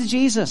say, come to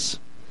Jesus.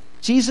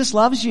 Jesus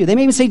loves you. They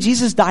may even say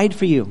Jesus died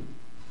for you.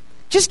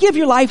 Just give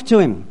your life to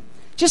him.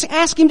 Just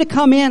ask him to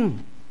come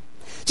in.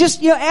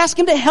 Just, ask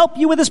him to help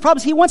you with his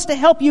problems. He wants to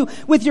help you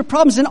with your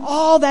problems, and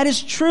all that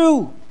is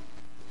true.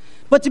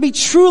 But to be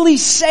truly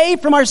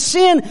saved from our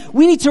sin,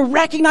 we need to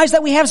recognize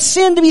that we have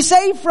sin to be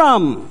saved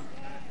from.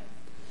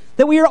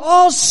 That we are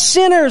all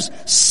sinners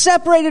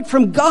separated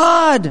from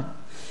God.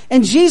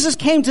 And Jesus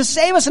came to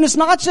save us. And it's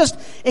not just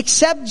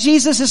accept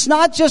Jesus. It's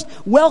not just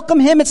welcome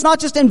him. It's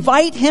not just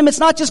invite him. It's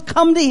not just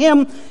come to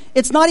him.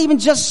 It's not even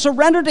just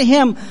surrender to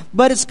him.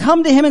 But it's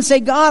come to him and say,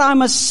 God,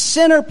 I'm a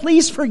sinner.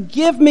 Please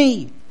forgive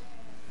me.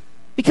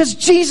 Because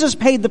Jesus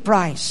paid the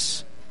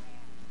price.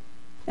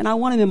 And I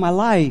want him in my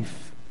life.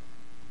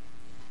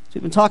 So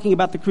we've been talking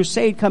about the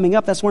crusade coming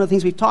up. That's one of the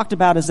things we've talked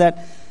about, is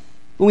that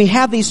when we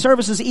have these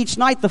services each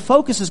night, the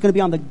focus is going to be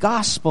on the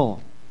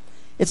gospel.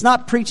 It's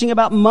not preaching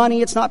about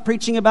money. It's not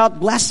preaching about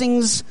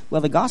blessings.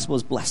 Well, the gospel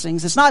is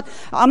blessings.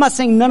 I'm not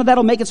saying none of that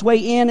will make its way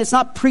in. It's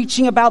not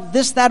preaching about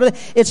this, that, or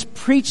that. It's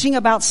preaching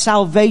about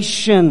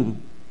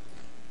salvation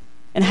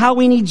and how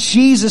we need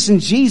Jesus. And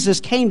Jesus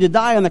came to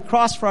die on the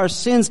cross for our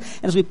sins.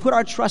 And as we put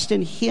our trust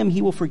in him,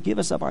 he will forgive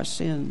us of our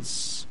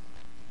sins.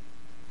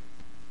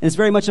 And it's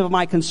very much of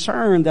my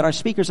concern that our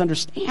speakers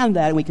understand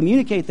that and we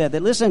communicate that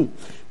listen,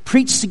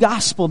 preach the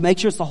gospel, make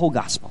sure it's the whole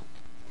gospel.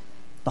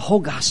 The whole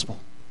gospel.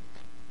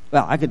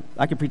 Well, I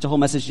could preach a whole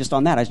message just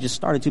on that. I just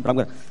started to, but I'm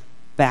going to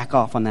back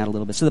off on that a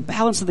little bit. So the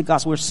balance of the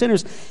gospel, we're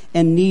sinners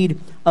in need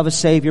of a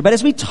Savior. But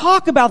as we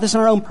talk about this in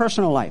our own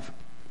personal life,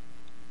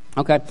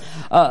 okay,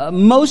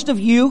 most of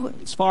you,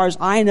 as far as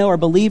I know, are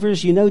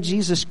believers. You know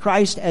Jesus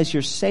Christ as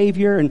your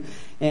Savior,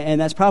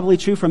 and that's probably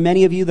true for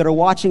many of you that are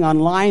watching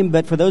online.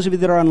 But for those of you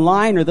that are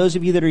online or those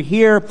of you that are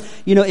here,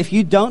 you know, if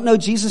you don't know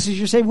Jesus as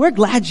your Savior, we're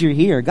glad you're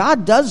here.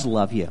 God does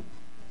love you.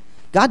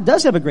 God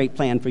does have a great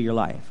plan for your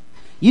life.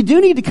 You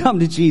do need to come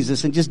to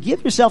Jesus and just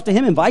give yourself to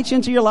Him, invite you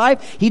into your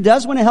life. He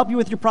does want to help you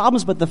with your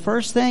problems, but the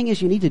first thing is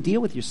you need to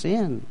deal with your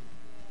sin.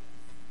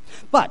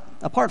 But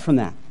apart from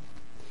that,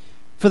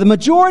 for the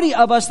majority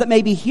of us that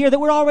may be here, that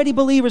we're already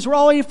believers, we're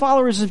already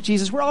followers of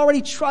Jesus, we're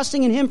already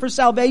trusting in Him for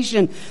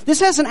salvation, this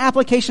has an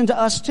application to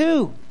us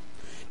too.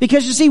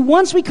 Because you see,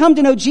 once we come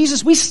to know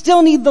Jesus, we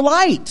still need the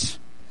light.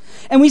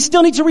 And we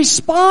still need to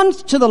respond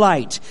to the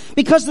light.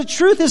 Because the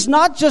truth is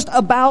not just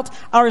about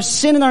our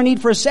sin and our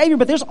need for a Savior,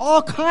 but there's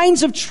all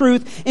kinds of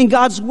truth in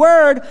God's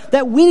Word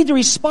that we need to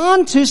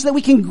respond to so that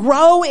we can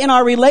grow in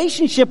our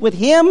relationship with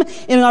Him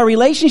and in our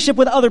relationship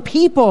with other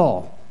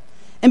people.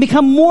 And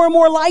become more and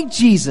more like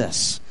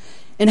Jesus.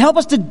 And help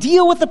us to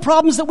deal with the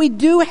problems that we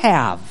do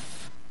have.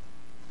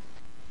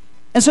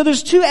 And so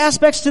there's two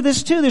aspects to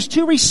this too. There's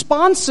two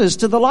responses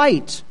to the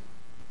light.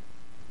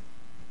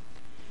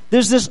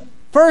 There's this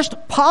first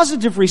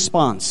positive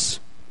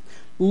response.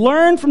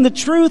 Learn from the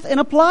truth and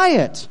apply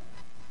it.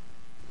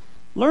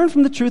 Learn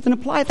from the truth and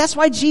apply it. That's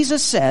why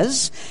Jesus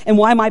says, and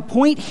why my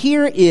point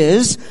here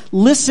is,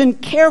 listen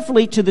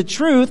carefully to the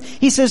truth.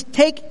 He says,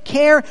 take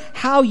care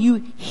how you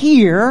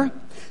hear.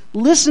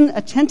 Listen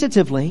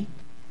attentively.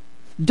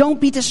 Don't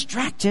be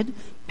distracted.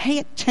 Pay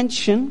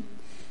attention.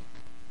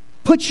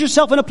 Put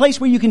yourself in a place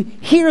where you can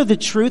hear the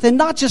truth, and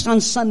not just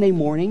on Sunday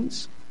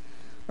mornings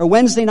or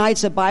Wednesday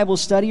nights at Bible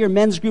study or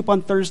men's group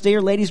on Thursday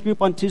or ladies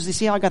group on Tuesday.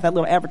 See how I got that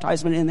little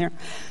advertisement in there?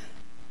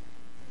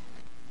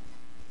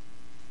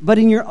 But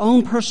in your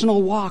own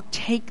personal walk,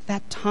 take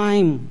that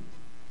time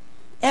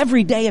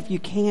every day if you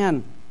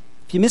can.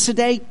 If you miss a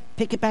day,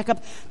 pick it back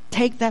up.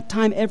 Take that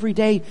time every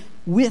day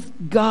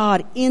with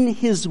God in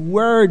His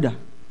Word,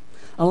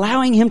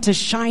 allowing Him to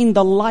shine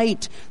the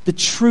light, the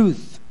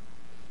truth,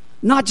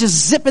 not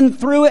just zipping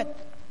through it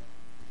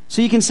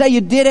so you can say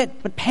you did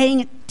it, but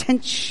paying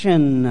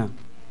attention.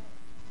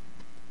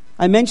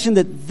 I mentioned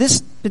that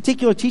this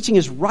particular teaching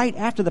is right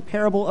after the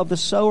parable of the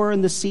sower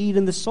and the seed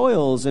and the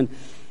soils, and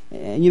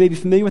you may be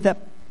familiar with that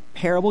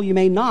parable, you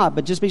may not,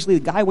 but just basically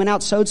the guy went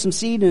out, sowed some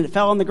seed, and it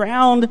fell on the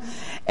ground,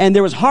 and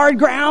there was hard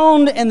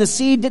ground, and the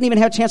seed didn't even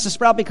have a chance to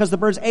sprout because the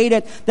birds ate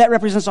it. That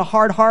represents a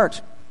hard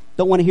heart.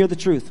 Don't want to hear the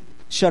truth.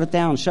 Shut it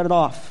down. Shut it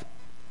off.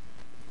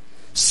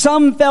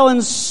 Some fell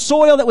in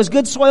soil that was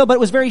good soil, but it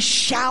was very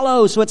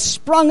shallow, so it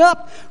sprung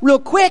up real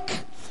quick.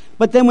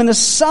 But then when the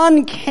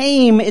sun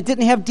came, it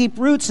didn't have deep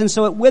roots, and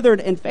so it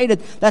withered and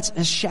faded. That's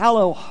a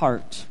shallow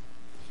heart.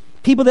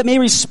 People that may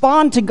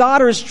respond to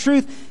God or His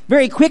truth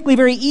very quickly,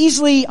 very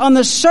easily on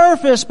the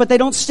surface, but they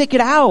don't stick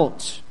it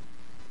out.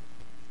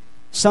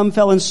 Some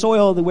fell in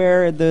soil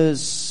where the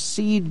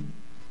seed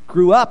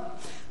grew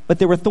up, but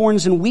there were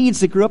thorns and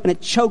weeds that grew up and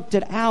it choked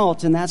it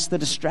out, and that's the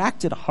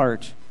distracted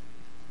heart.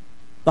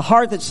 The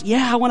heart that's,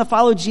 I want to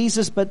follow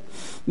Jesus, but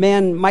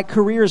man, my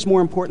career is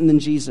more important than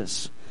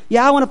Jesus.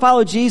 I want to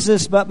follow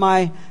Jesus, but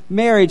my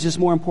marriage is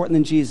more important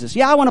than Jesus.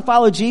 I want to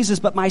follow Jesus,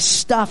 but my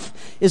stuff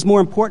is more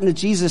important to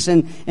Jesus.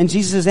 And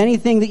Jesus says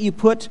anything that you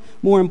put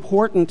more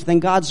important than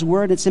God's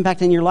Word and its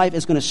impact in your life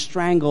is going to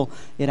strangle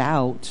it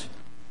out.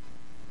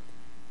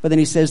 But then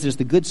He says there's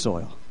the good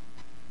soil.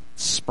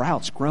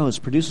 Sprouts, grows,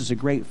 produces a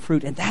great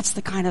fruit. And that's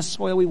the kind of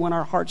soil we want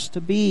our hearts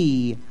to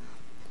be.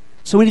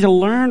 So we need to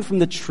learn from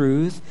the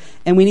truth,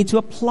 and we need to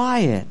apply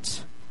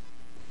it.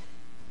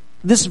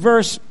 This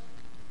verse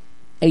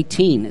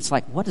 18, it's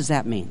like, what does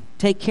that mean?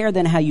 Take care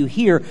then how you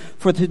hear,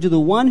 for to the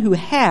one who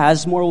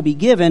has, more will be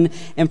given,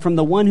 and from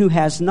the one who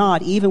has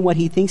not, even what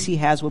he thinks he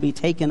has will be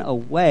taken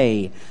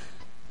away.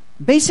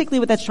 Basically,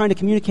 what that's trying to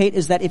communicate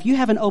is that if you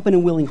have an open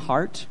and willing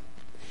heart,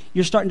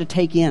 you're starting to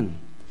take in.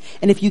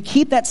 And if you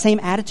keep that same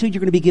attitude, you're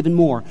going to be given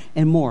more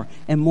and more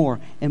and more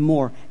and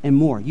more and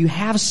more. You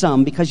have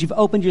some because you've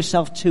opened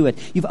yourself to it.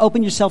 You've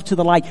opened yourself to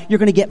the light. You're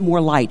going to get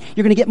more light.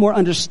 You're going to get more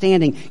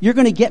understanding. You're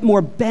going to get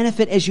more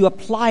benefit as you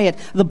apply it.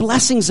 The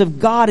blessings of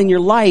God in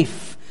your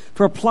life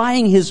for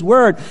applying His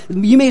Word.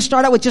 You may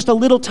start out with just a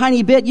little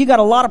tiny bit. You got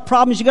a lot of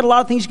problems. You got a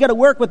lot of things you got to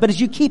work with. But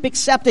as you keep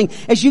accepting,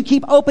 as you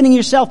keep opening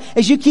yourself,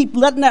 as you keep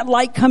letting that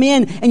light come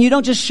in, and you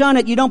don't just shun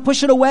it, you don't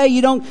push it away,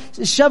 you don't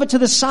shove it to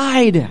the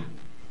side,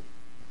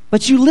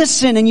 but you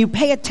listen and you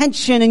pay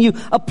attention and you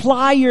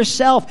apply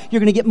yourself, you're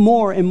going to get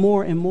more and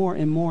more and more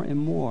and more and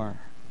more.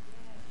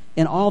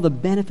 And all the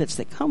benefits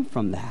that come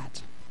from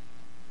that.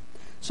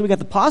 So we got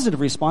the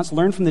positive response,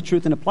 learn from the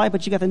truth and apply,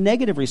 but you got the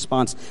negative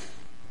response.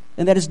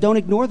 And that is, don't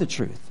ignore the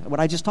truth. What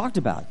I just talked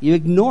about. You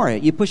ignore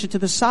it. You push it to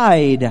the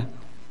side.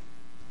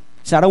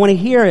 So I don't want to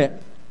hear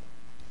it.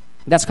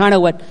 That's kind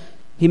of what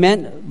he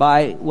meant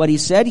by what he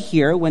said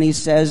here when he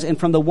says, and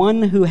from the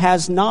one who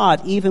has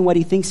not, even what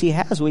he thinks he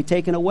has will be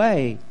taken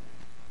away.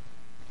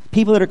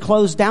 People that are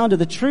closed down to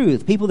the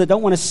truth. People that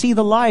don't want to see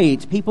the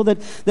light. People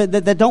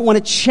that don't want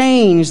to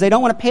change. They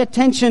don't want to pay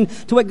attention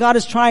to what God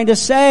is trying to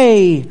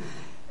say.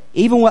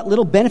 Even what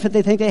little benefit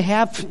they think they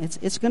have,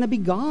 it's going to be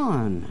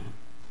gone.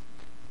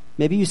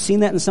 Maybe you've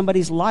seen that in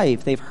somebody's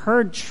life. They've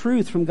heard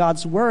truth from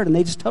God's word and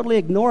they just totally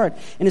ignore it.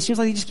 And it seems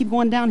like they just keep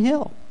going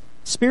downhill,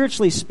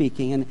 spiritually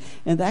speaking,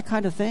 and that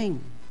kind of thing.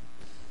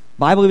 The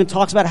Bible even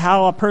talks about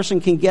how a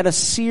person can get a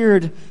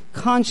seared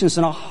conscience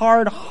and a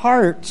hard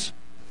heart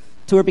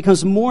to where it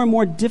becomes more and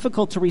more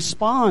difficult to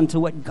respond to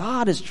what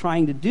God is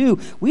trying to do.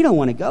 We don't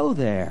want to go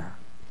there.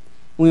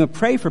 We want to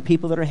pray for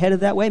people that are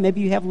headed that way.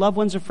 Maybe you have loved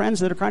ones or friends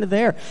that are kind of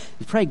there.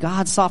 You pray,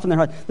 God, soften their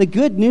heart. The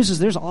good news is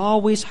there's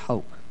always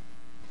hope.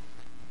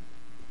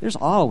 There's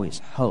always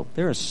hope.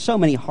 There are so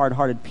many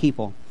hard-hearted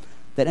people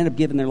that end up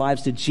giving their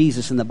lives to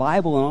Jesus in the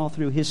Bible and all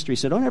through history.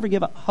 So don't ever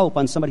give up hope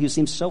on somebody who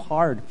seems so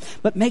hard.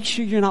 But make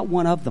sure you're not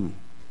one of them.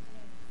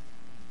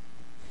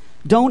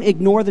 Don't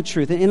ignore the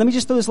truth. And let me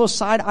just throw this little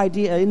side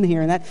idea in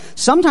here, and that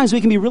sometimes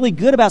we can be really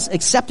good about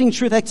accepting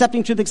truth,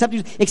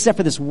 except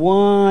for this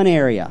one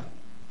area.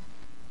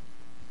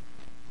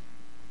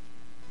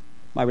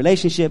 My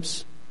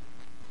relationships,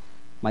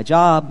 my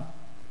job,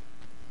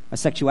 my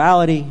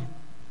sexuality,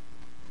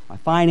 my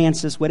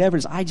finances, whatever it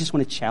is. I just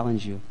want to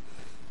challenge you.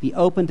 Be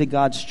open to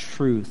God's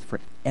truth for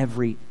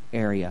every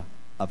area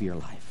of your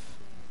life.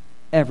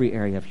 Every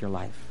area of your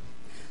life.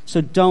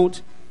 So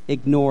don't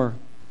ignore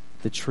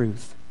the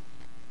truth.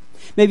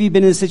 Maybe you've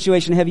been in a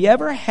situation. Have you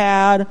ever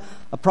had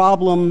a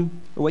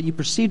problem or what you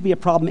perceive to be a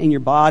problem in your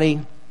body?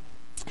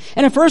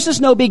 And at first it's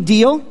no big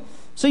deal.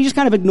 So you just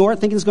kind of ignore it,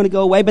 thinking it's going to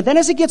go away. But then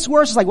as it gets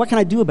worse, it's like, what can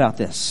I do about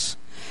this?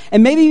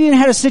 And maybe you even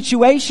had a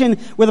situation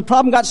where the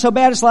problem got so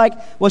bad, it's like,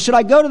 well, should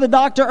I go to the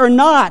doctor or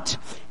not?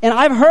 And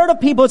I've heard of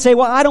people that say,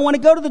 well, I don't want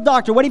to go to the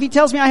doctor. What if he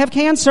tells me I have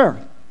cancer?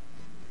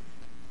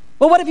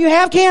 Well, what if you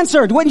have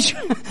cancer? Wouldn't you?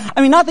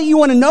 I mean, not that you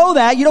want to know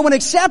that. You don't want to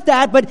accept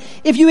that. But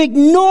if you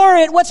ignore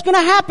it, what's going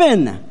to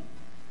happen?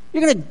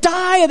 You're going to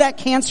die of that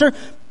cancer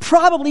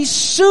probably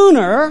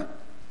sooner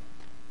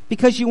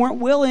because you weren't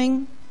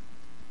willing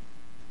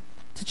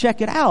to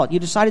check it out. You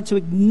decided to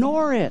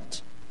ignore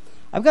it.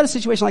 I've got a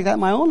situation like that in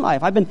my own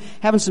life. I've been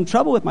having some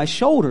trouble with my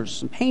shoulders,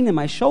 some pain in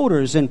my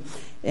shoulders, and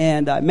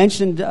I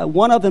mentioned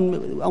one of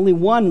them, only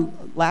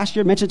one last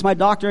year, mentioned to my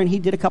doctor, and he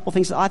did a couple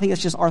things. I think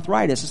it's just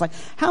arthritis. It's like,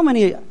 how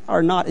many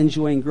are not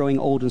enjoying growing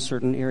old in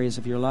certain areas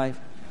of your life?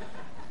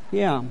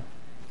 Yeah.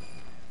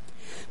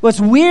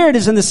 What's weird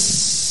is in the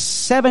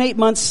 7-8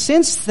 months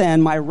since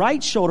then, my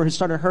right shoulder has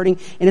started hurting,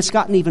 and it's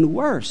gotten even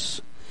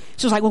worse.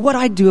 So it's like, well, what do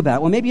I do about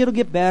it? Well, maybe it'll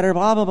get better,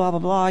 blah, blah, blah, blah,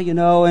 blah, you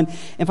know, and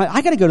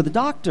I got to go to the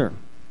doctor.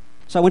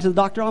 So I went to the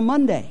doctor on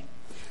Monday.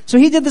 So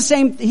he did the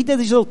same. He did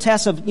these little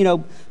tests of,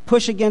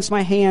 push against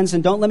my hands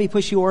and don't let me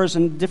push yours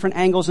and different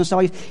angles and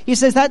stuff. He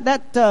says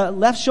that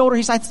left shoulder,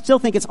 I still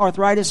think it's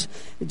arthritis,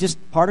 just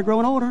part of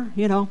growing older,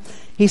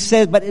 He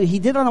said, but he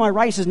did it on my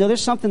right. He says, no,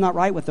 there's something not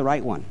right with the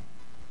right one.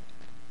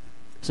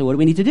 So what do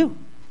we need to do?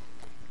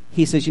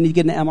 He says, you need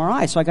to get an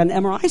MRI. So I got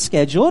an MRI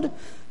scheduled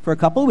for a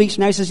couple of weeks.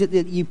 Now he says,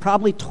 you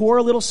probably tore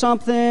a little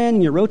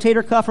something, your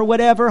rotator cuff or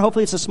whatever.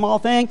 Hopefully it's a small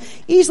thing.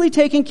 Easily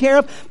taken care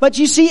of. But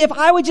you see, if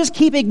I would just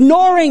keep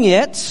ignoring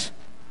it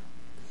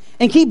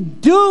and keep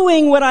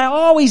doing what I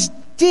always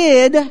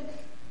did,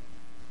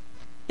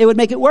 it would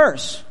make it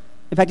worse.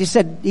 In fact,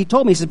 he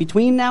told me,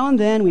 between now and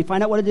then, we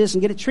find out what it is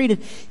and get it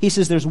treated. He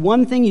says, there's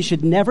one thing you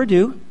should never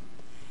do,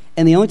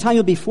 and the only time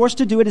you'll be forced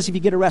to do it is if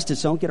you get arrested,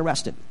 so don't get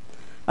arrested.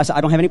 I said,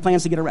 I don't have any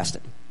plans to get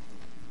arrested.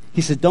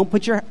 He said, don't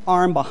put your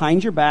arm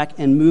behind your back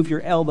and move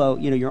your elbow,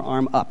 your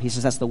arm up. He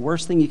says, that's the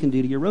worst thing you can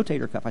do to your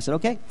rotator cuff. I said,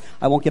 okay,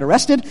 I won't get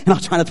arrested, and I'll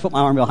try not to put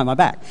my arm behind my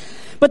back.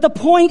 But the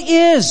point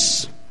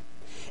is,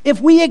 if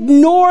we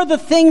ignore the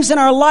things in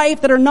our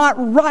life that are not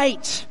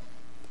right,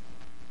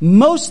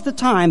 most of the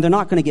time, they're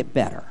not going to get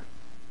better.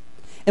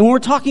 And when we're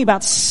talking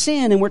about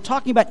sin and we're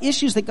talking about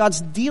issues that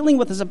God's dealing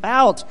with us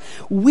about,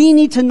 we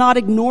need to not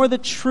ignore the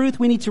truth.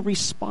 We need to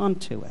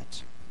respond to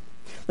it.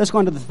 Let's go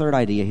on to the third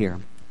idea here.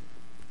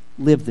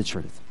 Live the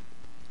truth.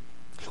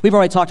 We've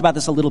already talked about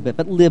this a little bit,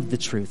 but live the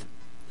truth.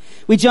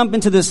 We jump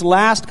into this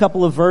last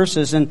couple of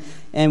verses, and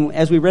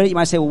as we read it, you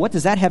might say, well, what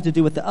does that have to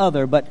do with the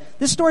other? But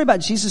this story about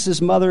Jesus'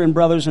 mother and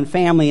brothers and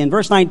family, in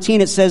verse 19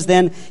 it says,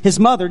 then his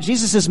mother,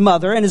 Jesus'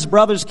 mother, and his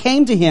brothers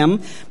came to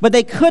him, but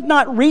they could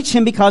not reach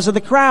him because of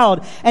the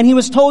crowd. And he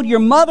was told, your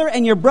mother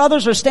and your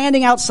brothers are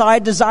standing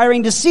outside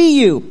desiring to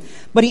see you.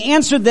 But he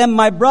answered them,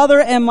 my mother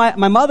and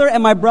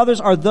my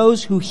brothers are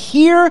those who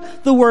hear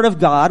the word of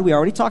God. We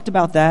already talked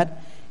about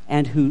that.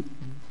 And who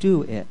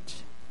do it.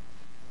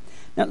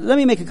 Now, let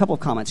me make a couple of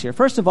comments here.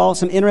 First of all,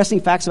 some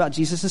interesting facts about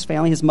Jesus'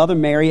 family. His mother,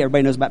 Mary,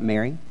 everybody knows about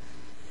Mary.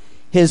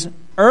 His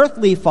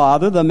earthly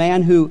father, the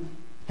man who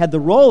had the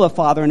role of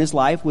father in his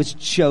life was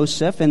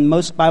Joseph, and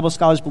most Bible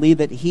scholars believe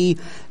that he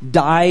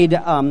died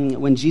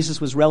when Jesus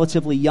was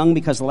relatively young,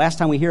 because the last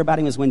time we hear about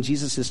him is when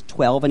Jesus is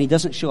 12, and he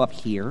doesn't show up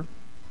here.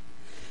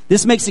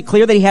 This makes it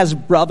clear that he has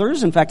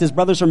brothers. In fact, his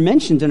brothers are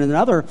mentioned in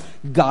another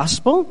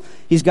gospel.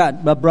 He's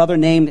got a brother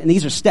named, and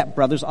these are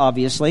stepbrothers,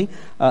 obviously,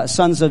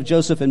 sons of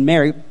Joseph and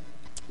Mary,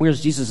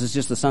 whereas Jesus is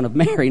just the son of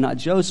Mary, not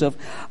Joseph,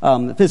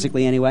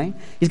 physically anyway.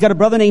 He's got a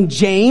brother named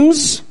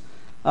James.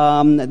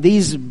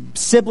 These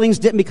siblings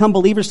didn't become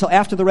believers till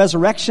after the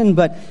resurrection,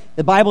 but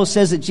the Bible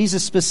says that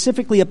Jesus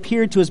specifically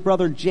appeared to his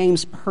brother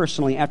James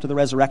personally after the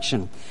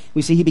resurrection.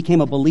 We see he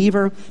became a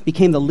believer,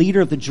 became the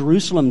leader of the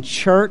Jerusalem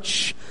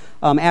church,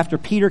 after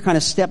Peter kind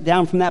of stepped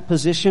down from that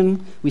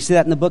position. We see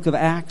that in the book of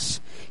Acts.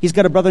 He's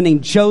got a brother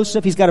named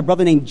Joseph. He's got a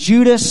brother named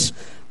Judas,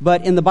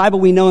 but in the Bible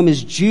we know him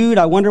as Jude.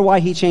 I wonder why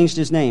he changed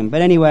his name.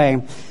 But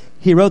anyway,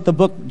 he wrote the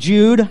book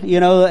Jude,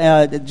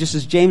 just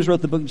as James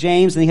wrote the book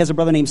James, and he has a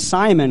brother named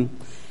Simon.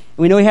 And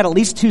we know he had at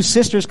least 2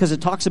 sisters because it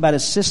talks about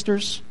his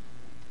sisters.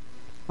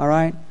 All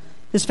right?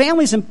 His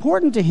family's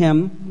important to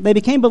him. They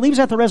became believers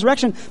at the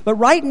resurrection. But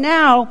right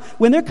now,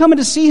 when they're coming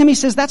to see him, he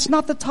says, that's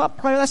not the top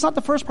priority. That's not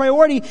the first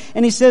priority.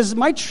 And he says,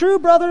 my true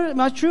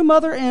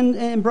mother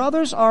and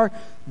brothers are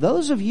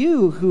those of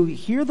you who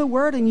hear the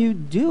word and you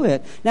do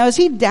it. Now, is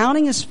he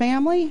downing his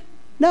family?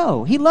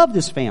 No, he loved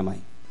his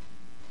family.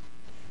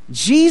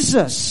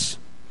 Jesus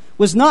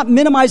was not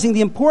minimizing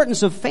the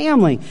importance of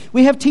family.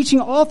 We have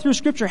teaching all through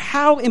Scripture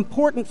how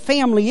important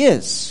family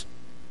is.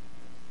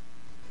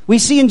 We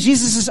see in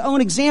Jesus'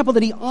 own example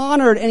that he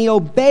honored and he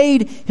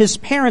obeyed his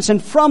parents,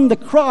 and from the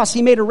cross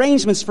he made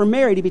arrangements for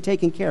Mary to be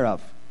taken care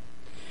of.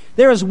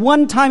 There is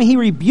one time he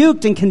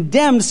rebuked and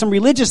condemned some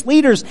religious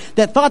leaders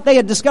that thought they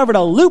had discovered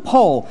a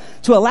loophole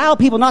to allow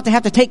people not to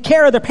have to take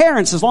care of their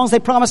parents as long as they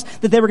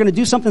promised that they were going to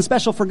do something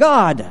special for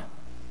God.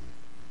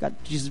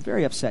 Jesus is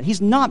very upset.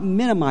 He's not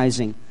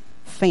minimizing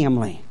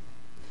family.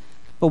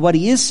 But what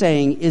he is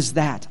saying is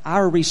that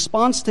our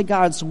response to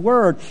God's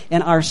word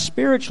and our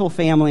spiritual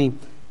family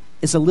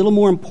is a little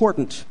more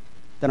important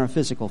than our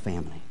physical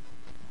family.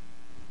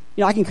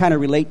 You know, I can kind of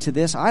relate to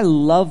this. I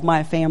love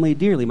my family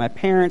dearly, my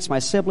parents, my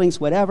siblings,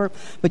 whatever.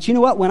 But you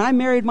know what? When I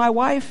married my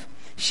wife,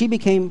 she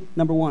became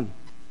number one.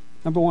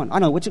 Number one. I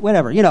don't know,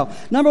 whatever,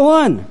 number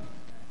one.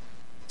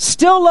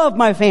 Still love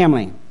my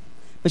family.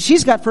 But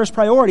she's got first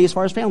priority as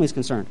far as family is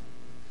concerned.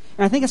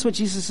 And I think that's what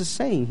Jesus is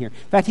saying here.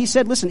 In fact, he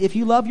said, listen, if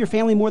you love your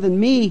family more than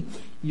me,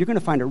 you're going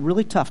to find it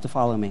really tough to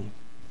follow me. In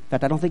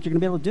fact, I don't think you're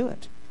going to be able to do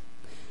it.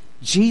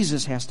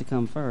 Jesus has to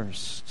come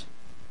first.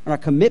 And our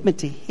commitment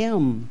to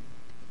him,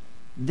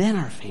 then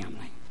our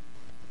family.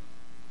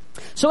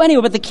 So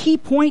anyway, but the key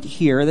point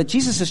here that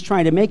Jesus is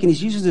trying to make, and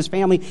he's using his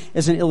family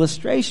as an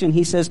illustration,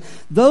 he says,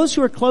 those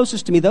who are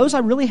closest to me, those I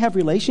really have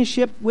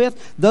relationship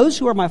with, those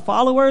who are my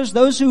followers,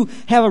 those who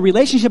have a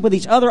relationship with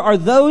each other, are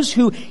those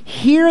who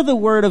hear the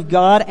word of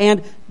God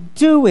and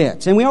do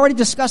it. And we already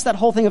discussed that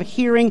whole thing of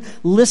hearing,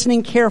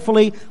 listening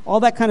carefully,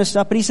 all that kind of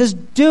stuff. But he says,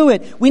 do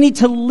it. We need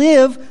to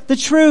live the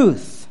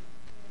truth.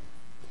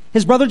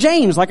 His brother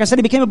James, like I said,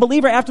 he became a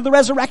believer after the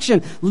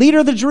resurrection, leader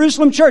of the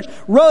Jerusalem church,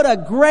 wrote a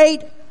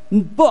great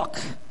book,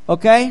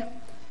 okay?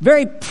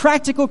 Very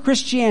practical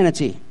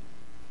Christianity.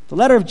 The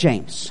letter of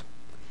James.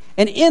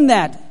 And in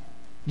that,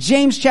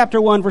 James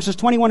chapter 1, verses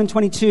 21 and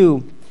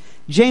 22,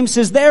 James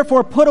says,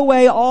 therefore put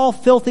away all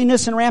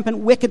filthiness and rampant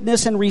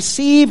wickedness and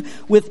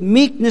receive with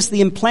meekness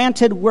the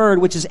implanted word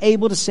which is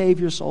able to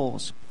save your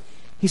souls.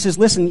 He says,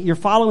 listen, you're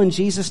following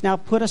Jesus now,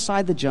 put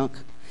aside the junk.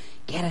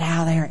 Get it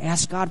out of there.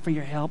 Ask God for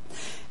your help.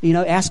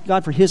 Ask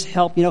God for his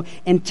help,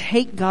 and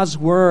take God's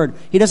word.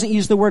 He doesn't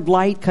use the word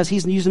light because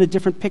he's using a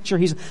different picture.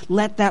 He's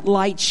let that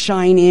light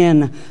shine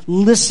in.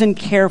 Listen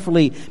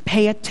carefully.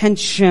 Pay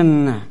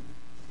attention.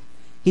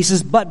 He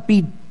says, but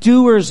be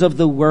doers of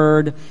the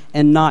word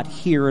and not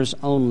hearers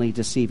only,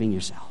 deceiving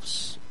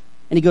yourselves.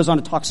 And he goes on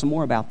to talk some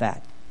more about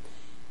that.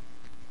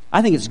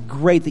 I think it's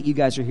great that you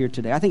guys are here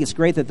today. I think it's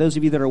great that those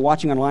of you that are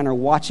watching online are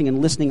watching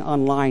and listening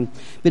online.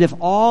 But if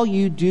all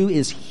you do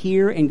is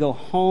hear and go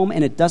home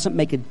and it doesn't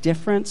make a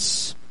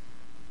difference,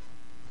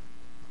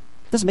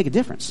 it doesn't make a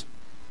difference.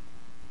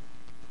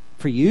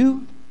 For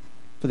you,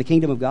 for the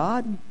kingdom of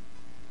God,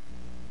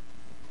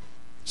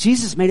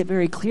 Jesus made it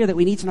very clear that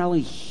we need to not only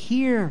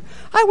hear,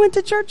 I went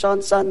to church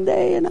on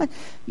Sunday, and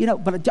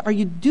but are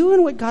you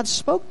doing what God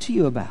spoke to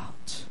you about?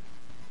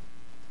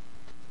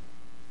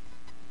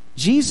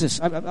 Jesus,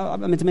 I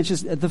meant to mention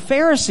this, the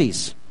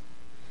Pharisees,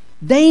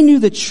 they knew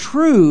the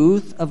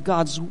truth of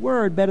God's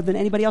word better than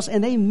anybody else,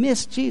 and they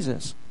missed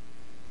Jesus.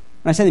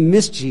 When I say they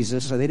missed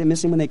Jesus, so they didn't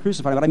miss him when they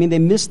crucified him, but I mean they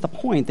missed the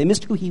point. They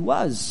missed who he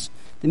was.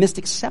 They missed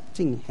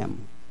accepting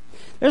him.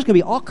 There's going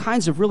to be all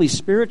kinds of really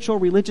spiritual,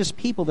 religious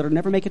people that will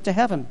never make it to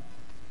heaven.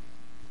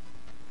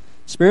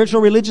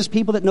 Spiritual, religious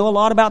people that know a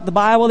lot about the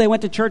Bible. They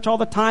went to church all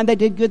the time. They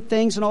did good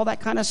things and all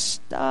that kind of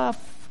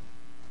stuff.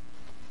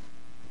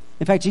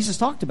 In fact, Jesus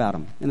talked about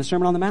them in the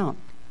Sermon on the Mount.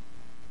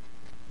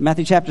 In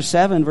Matthew chapter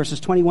 7, verses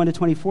 21 to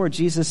 24,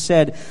 Jesus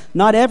said,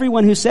 not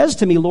everyone who says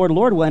to me, Lord,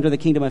 Lord, will enter the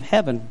kingdom of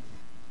heaven,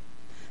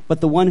 but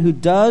the one who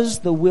does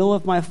the will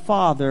of my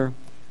Father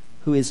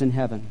who is in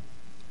heaven.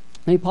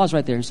 Let me pause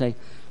right there and say,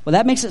 well,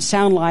 that makes it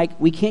sound like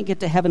we can't get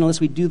to heaven unless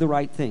we do the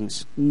right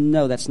things.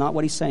 No, that's not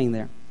what he's saying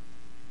there.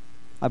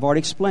 I've already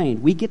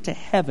explained. We get to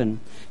heaven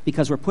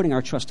because we're putting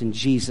our trust in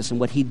Jesus and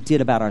what he did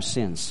about our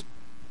sins.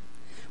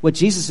 What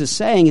Jesus is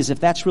saying is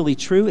if that's really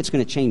true, it's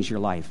going to change your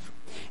life.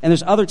 And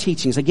there's other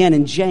teachings, again,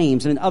 in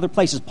James and in other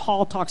places,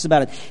 Paul talks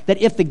about it,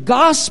 that if the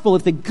gospel,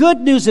 if the good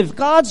news, if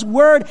God's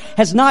word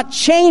has not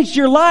changed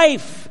your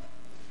life,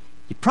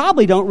 you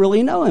probably don't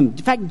really know him. In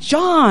fact,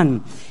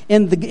 John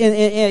shares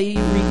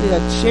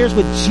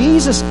what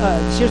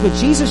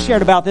Jesus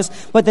shared about this,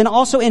 but then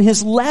also in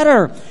his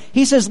letter,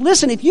 he says,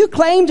 listen, if you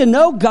claim to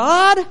know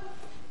God,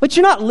 but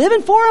you're not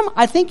living for him,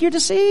 I think you're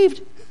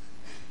deceived.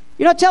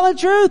 You're not telling the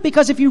truth,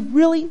 because if you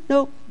really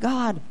know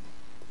God,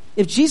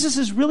 if Jesus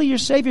is really your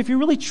Savior, if you're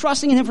really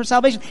trusting in him for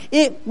salvation,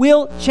 it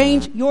will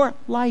change your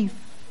life.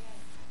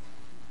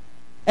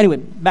 Anyway,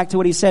 back to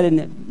what he said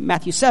in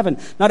Matthew 7.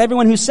 Not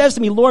everyone who says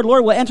to me, Lord,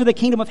 Lord, will enter the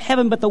kingdom of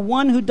heaven, but the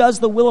one who does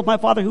the will of my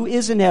Father who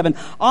is in heaven.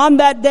 On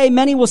that day,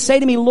 many will say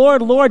to me,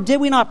 Lord, Lord, did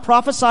we not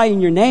prophesy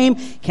in your name,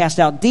 cast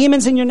out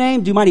demons in your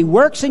name, do mighty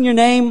works in your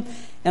name?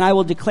 And I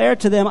will declare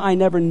to them, I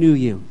never knew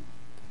you.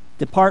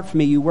 Depart from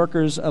me, you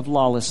workers of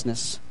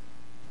lawlessness.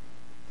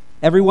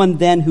 Everyone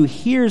then who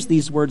hears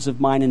these words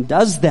of mine and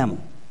does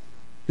them,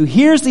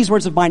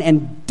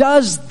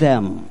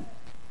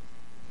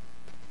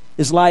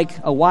 is like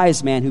a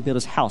wise man who built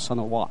his house on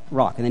the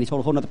rock. And then he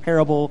told a whole other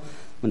parable.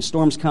 When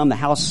storms come, the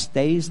house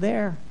stays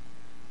there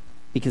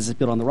because it's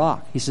built on the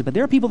rock. He said, but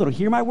there are people that will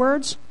hear my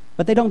words,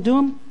 but they don't do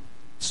them.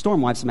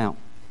 Storm wipes them out.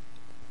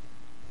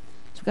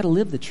 So we've got to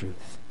live the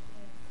truth.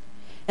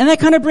 And that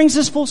kind of brings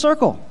us full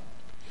circle.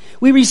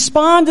 We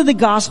respond to the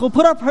gospel,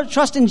 put our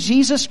trust in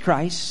Jesus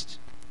Christ.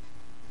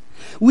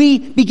 We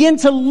begin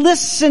to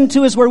listen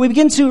to his word. We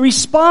begin to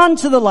respond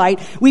to the light.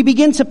 We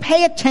begin to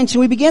pay attention.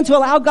 We begin to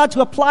allow God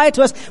to apply it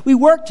to us. We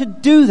work to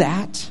do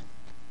that.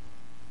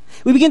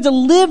 We begin to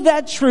live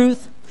that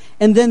truth,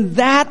 and then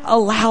that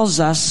allows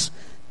us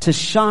to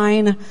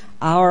shine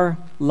our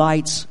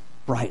lights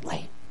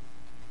brightly.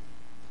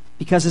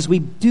 Because as we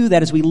do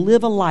that, as we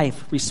live a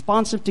life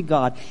responsive to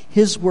God,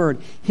 his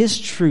word, his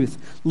truth,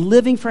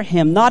 living for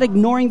him, not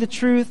ignoring the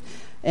truth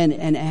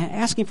and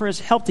asking for his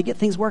help to get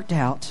things worked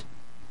out,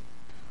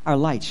 our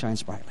light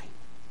shines brightly.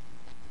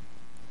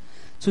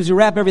 So as we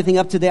wrap everything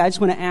up today, I just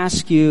want to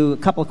ask you a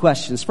couple of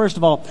questions. First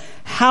of all,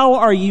 how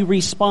are you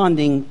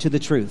responding to the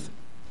truth?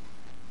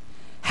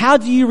 How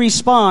do you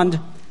respond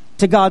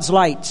to God's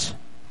light?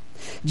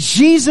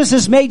 Jesus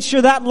has made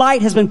sure that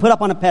light has been put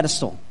up on a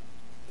pedestal.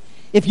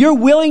 If you're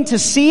willing to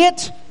see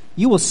it,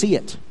 you will see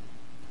it.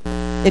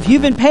 If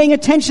you've been paying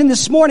attention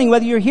this morning,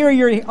 whether you're here or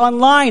you're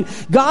online,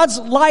 God's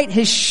light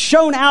has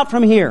shone out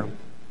from here.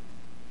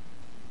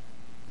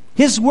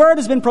 His word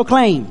has been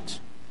proclaimed.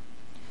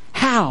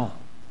 How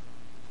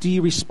do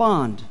you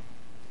respond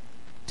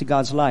to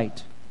God's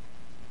light?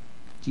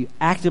 Do you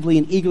actively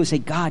and eagerly say,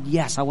 God,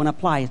 yes, I want to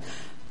apply it.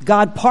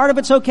 God, part of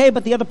it's okay,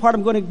 but the other part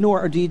I'm going to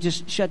ignore. Or do you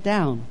just shut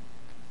down?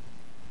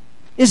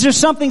 Is there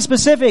something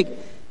specific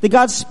that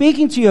God's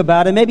speaking to you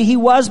about? And maybe he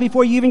was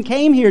before you even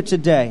came here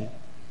today.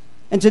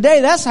 And today,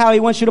 that's how he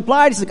wants you to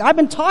apply it. He's like, I've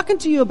been talking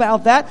to you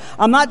about that.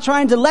 I'm not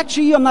trying to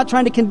lecture you. I'm not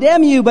trying to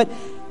condemn you, but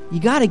you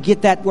got to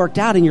get that worked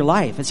out in your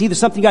life. It's either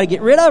something you got to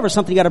get rid of or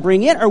something you got to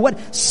bring in, or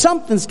what?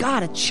 Something's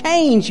got to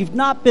change. You've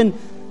not been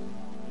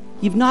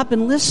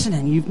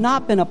listening. You've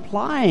not been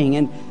applying,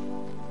 and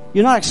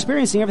you're not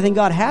experiencing everything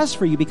God has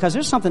for you because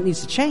there's something that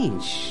needs to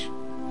change.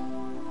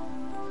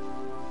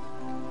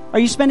 Are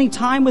you spending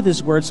time with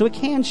his word so it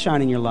can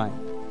shine in your life?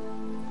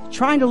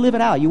 Trying to live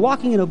it out. You're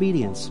walking in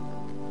obedience.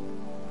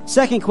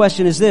 Second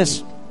question is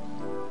this: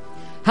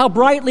 how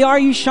brightly are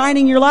you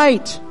shining your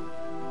light?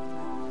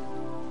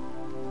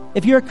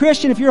 If you're a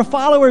Christian, if you're a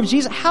follower of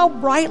Jesus, how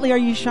brightly are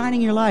you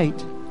shining your light?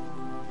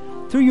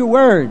 Through your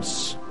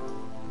words,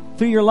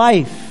 through your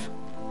life.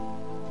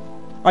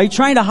 Are you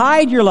trying to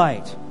hide your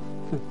light?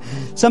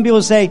 Some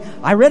people say,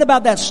 I read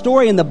about that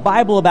story in the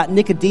Bible about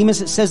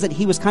Nicodemus. It says that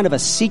he was kind of a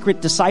secret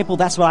disciple.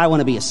 That's what I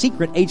want to be, a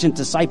secret agent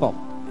disciple.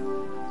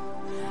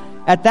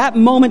 At that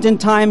moment in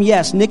time,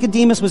 yes,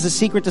 Nicodemus was a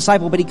secret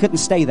disciple, but he couldn't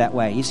stay that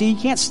way. You see, you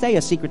can't stay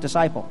a secret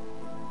disciple.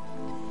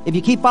 If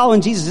you keep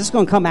following Jesus, it's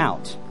going to come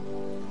out.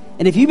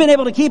 And if you've been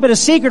able to keep it a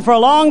secret for a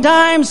long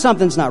time,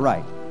 something's not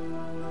right.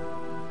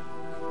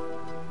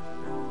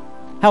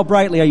 How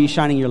brightly are you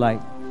shining your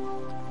light?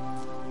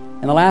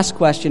 And the last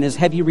question is,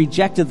 have you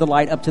rejected the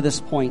light up to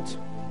this point?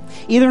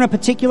 Either in a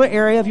particular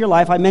area of your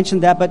life, I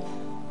mentioned that, but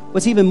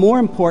what's even more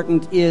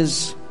important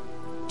is,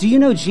 do you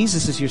know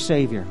Jesus is your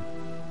Savior?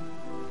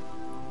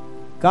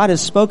 God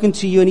has spoken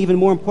to you, and even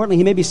more importantly,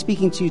 he may be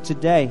speaking to you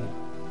today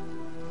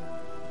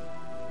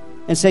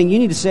and saying, you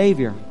need a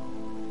Savior.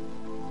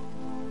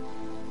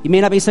 You may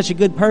not be such a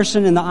good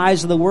person in the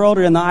eyes of the world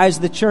or in the eyes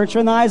of the church or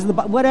in the eyes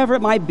of whatever it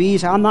might be.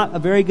 So I'm not a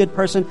very good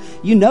person.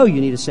 You know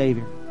you need a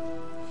Savior.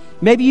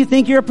 Maybe you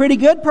think you're a pretty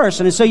good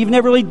person, and so you've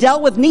never really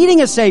dealt with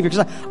needing a Savior.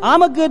 Because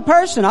I'm a good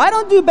person. I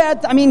don't do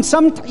bad.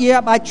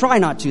 I try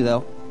not to,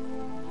 though.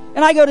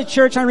 And I go to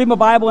church, and I read my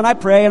Bible, and I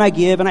pray, and I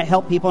give, and I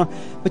help people.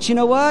 But you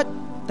know what?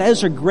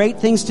 Those are great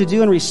things to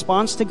do in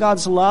response to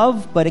God's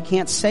love, but it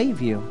can't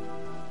save you.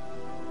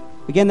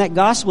 Again, that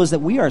gospel is that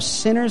we are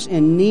sinners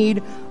in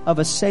need of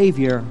a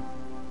Savior.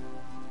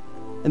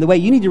 And the way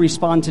you need to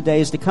respond today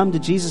is to come to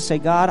Jesus and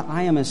say, God,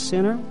 I am a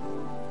sinner.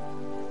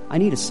 I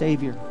need a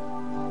Savior.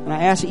 And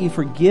I ask that you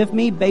forgive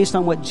me based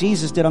on what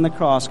Jesus did on the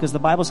cross, because the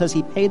Bible says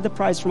He paid the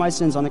price for my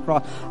sins on the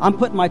cross. I'm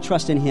putting my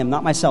trust in Him,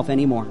 not myself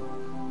anymore.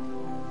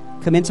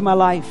 Come into my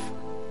life.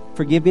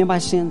 Forgive me of my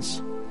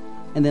sins.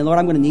 And then, Lord,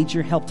 I'm going to need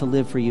your help to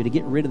live for you, to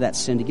get rid of that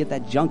sin, to get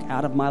that junk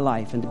out of my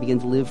life, and to begin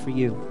to live for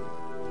you.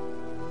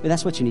 But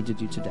that's what you need to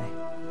do today.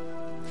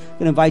 I'm going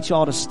to invite you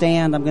all to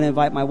stand. I'm going to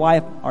invite my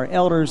wife, our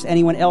elders,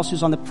 anyone else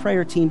who's on the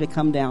prayer team to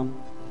come down.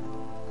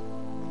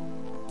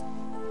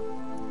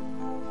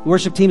 The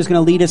worship team is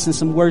going to lead us in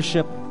some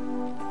worship.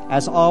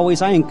 As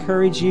always, I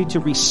encourage you to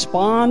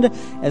respond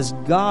as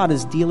God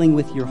is dealing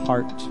with your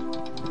heart.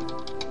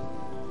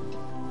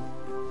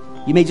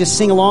 You may just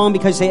sing along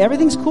because you say,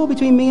 everything's cool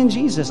between me and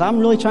Jesus. I'm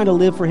really trying to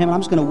live for Him, and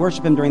I'm just going to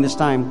worship Him during this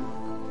time.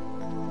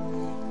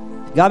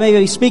 God may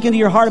be speaking to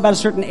your heart about a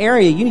certain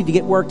area you need to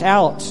get worked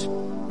out.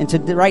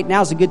 And right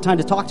now is a good time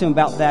to talk to Him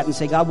about that and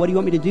say, God, what do you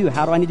want me to do?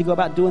 How do I need to go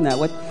about doing that?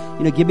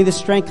 Give me the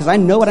strength, because I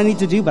know what I need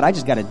to do, but I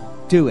just got to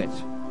do it.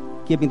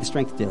 Give me the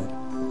strength to do it.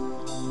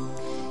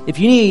 If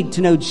you need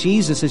to know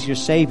Jesus as your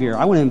Savior,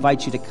 I want to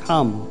invite you to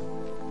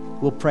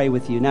come. We'll pray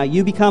with you. Now,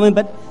 you be coming,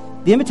 but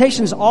the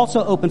invitation is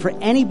also open for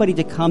anybody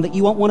to come that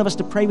you want one of us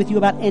to pray with you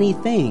about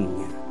anything.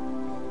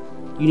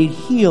 You need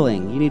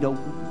healing. You need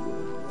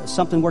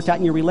something worked out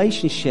in your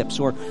relationships,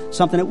 or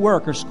something at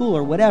work or school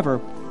or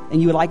whatever,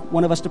 and you would like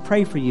one of us to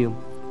pray for you.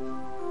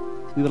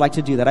 We would like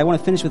to do that. I want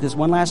to finish with this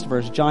one last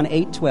verse, John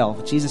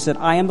 8:12. Jesus said,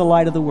 I am the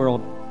light of the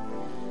world.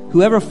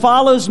 Whoever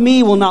follows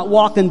me will not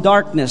walk in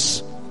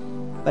darkness,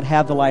 but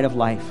have the light of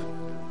life.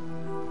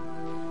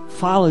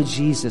 Follow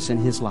Jesus in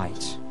His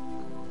light.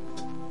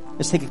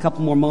 Let's take a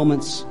couple more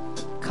moments.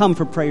 Come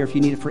for prayer if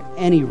you need it for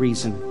any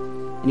reason.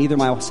 And either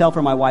myself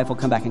or my wife will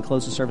come back and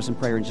close the service in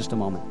prayer in just a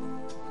moment.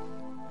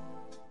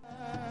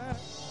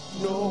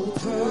 No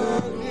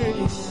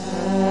turning.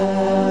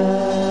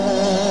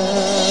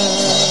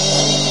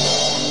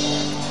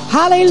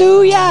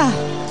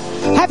 Hallelujah.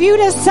 Have you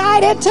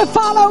decided to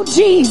follow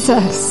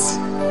Jesus?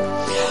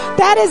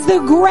 That is the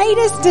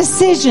greatest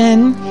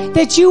decision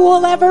that you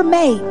will ever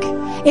make,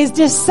 is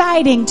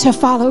deciding to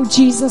follow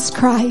Jesus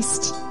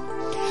Christ.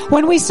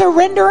 When we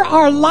surrender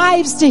our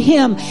lives to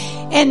Him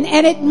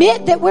and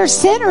admit that we're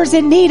sinners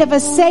in need of a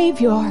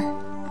Savior,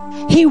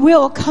 He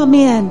will come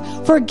in,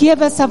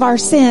 forgive us of our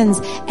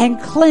sins,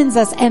 and cleanse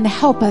us and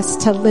help us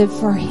to live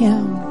for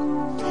Him.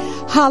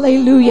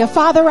 Hallelujah.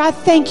 Father, I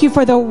thank you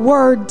for the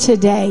word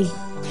today.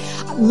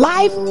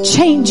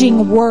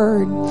 Life-changing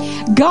word.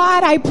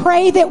 God, I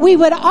pray that we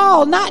would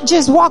all not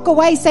just walk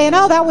away saying,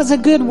 oh, that was a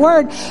good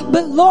word,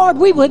 but Lord,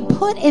 we would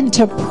put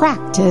into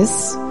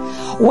practice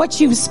what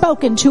you've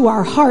spoken to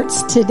our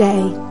hearts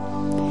today.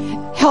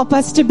 Help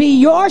us to be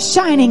your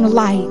shining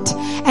light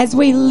as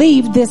we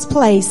leave this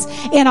place,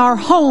 in our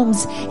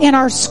homes, in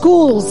our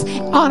schools,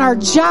 on our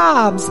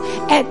jobs,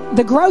 at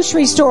the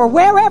grocery store,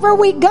 wherever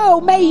we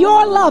go. May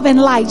your love and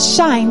light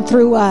shine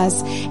through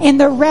us. In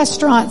the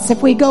restaurants,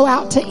 if we go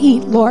out to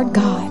eat, Lord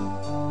God,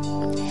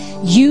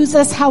 use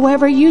us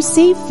however you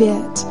see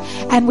fit.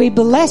 And we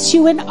bless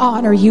you and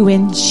honor you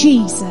in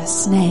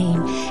Jesus'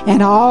 name.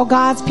 And all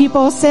God's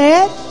people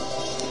said,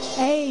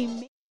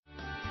 amen.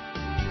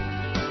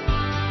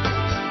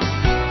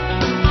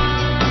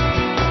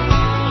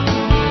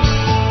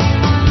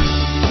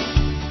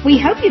 We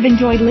hope you've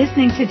enjoyed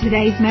listening to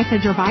today's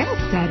message or Bible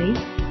study.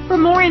 For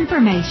more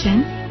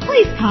information,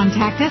 please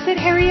contact us at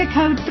area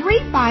code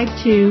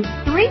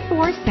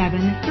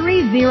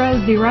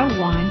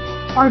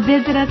 352-347-3001 or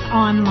visit us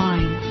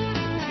online.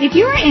 If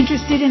you are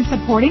interested in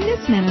supporting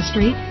this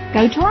ministry,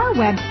 go to our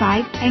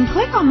website and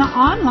click on the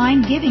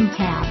online giving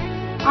tab.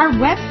 Our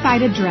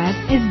website address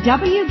is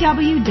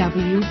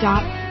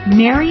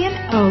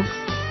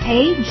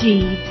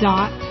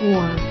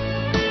www.marionoaksag.org.